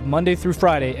go live Monday through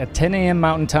Friday at 10 a.m.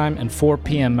 Mountain Time and 4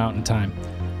 p.m. Mountain Time.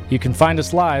 You can find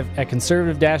us live at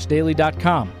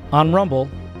conservative-daily.com, on Rumble,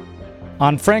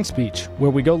 on Frank Speech,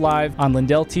 where we go live on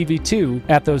Lindell TV 2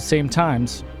 at those same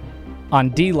times, on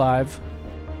D Live,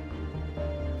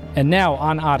 and now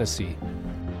on Odyssey.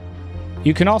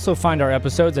 You can also find our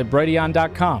episodes at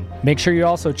Brighteon.com. Make sure you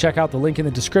also check out the link in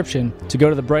the description to go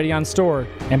to the Brighteon store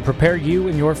and prepare you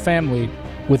and your family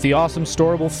with the awesome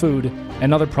storable food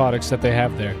and other products that they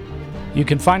have there. You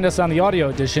can find us on the audio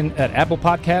edition at Apple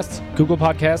Podcasts, Google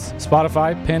Podcasts,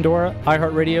 Spotify, Pandora,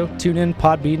 iHeartRadio, TuneIn,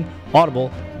 Podbean,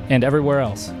 Audible, and everywhere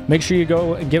else. Make sure you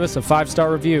go and give us a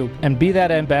 5-star review and be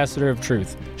that ambassador of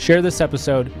truth. Share this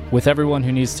episode with everyone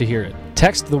who needs to hear it.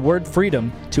 Text the word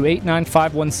freedom to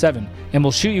 89517 and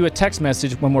we'll shoot you a text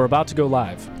message when we're about to go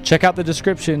live. Check out the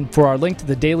description for our link to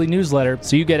the daily newsletter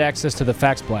so you get access to the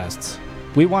fax blasts.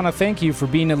 We want to thank you for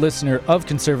being a listener of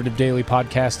Conservative Daily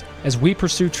Podcast as we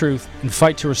pursue truth and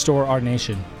fight to restore our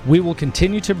nation. We will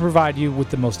continue to provide you with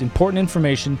the most important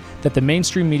information that the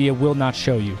mainstream media will not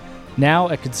show you. Now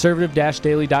at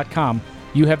conservative-daily.com,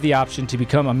 you have the option to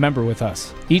become a member with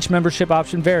us. Each membership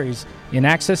option varies in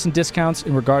access and discounts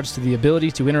in regards to the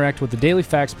ability to interact with the daily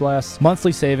fax blasts,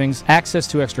 monthly savings, access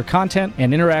to extra content,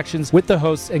 and interactions with the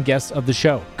hosts and guests of the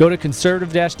show. Go to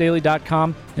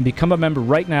conservative-daily.com and become a member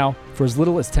right now for as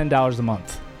little as $10 a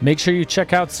month. Make sure you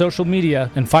check out social media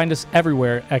and find us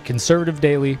everywhere at Conservative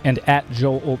Daily and at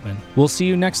Joel Oltmann. We'll see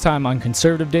you next time on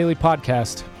Conservative Daily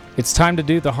Podcast. It's time to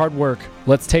do the hard work.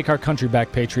 Let's take our country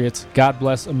back, Patriots. God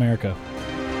bless America.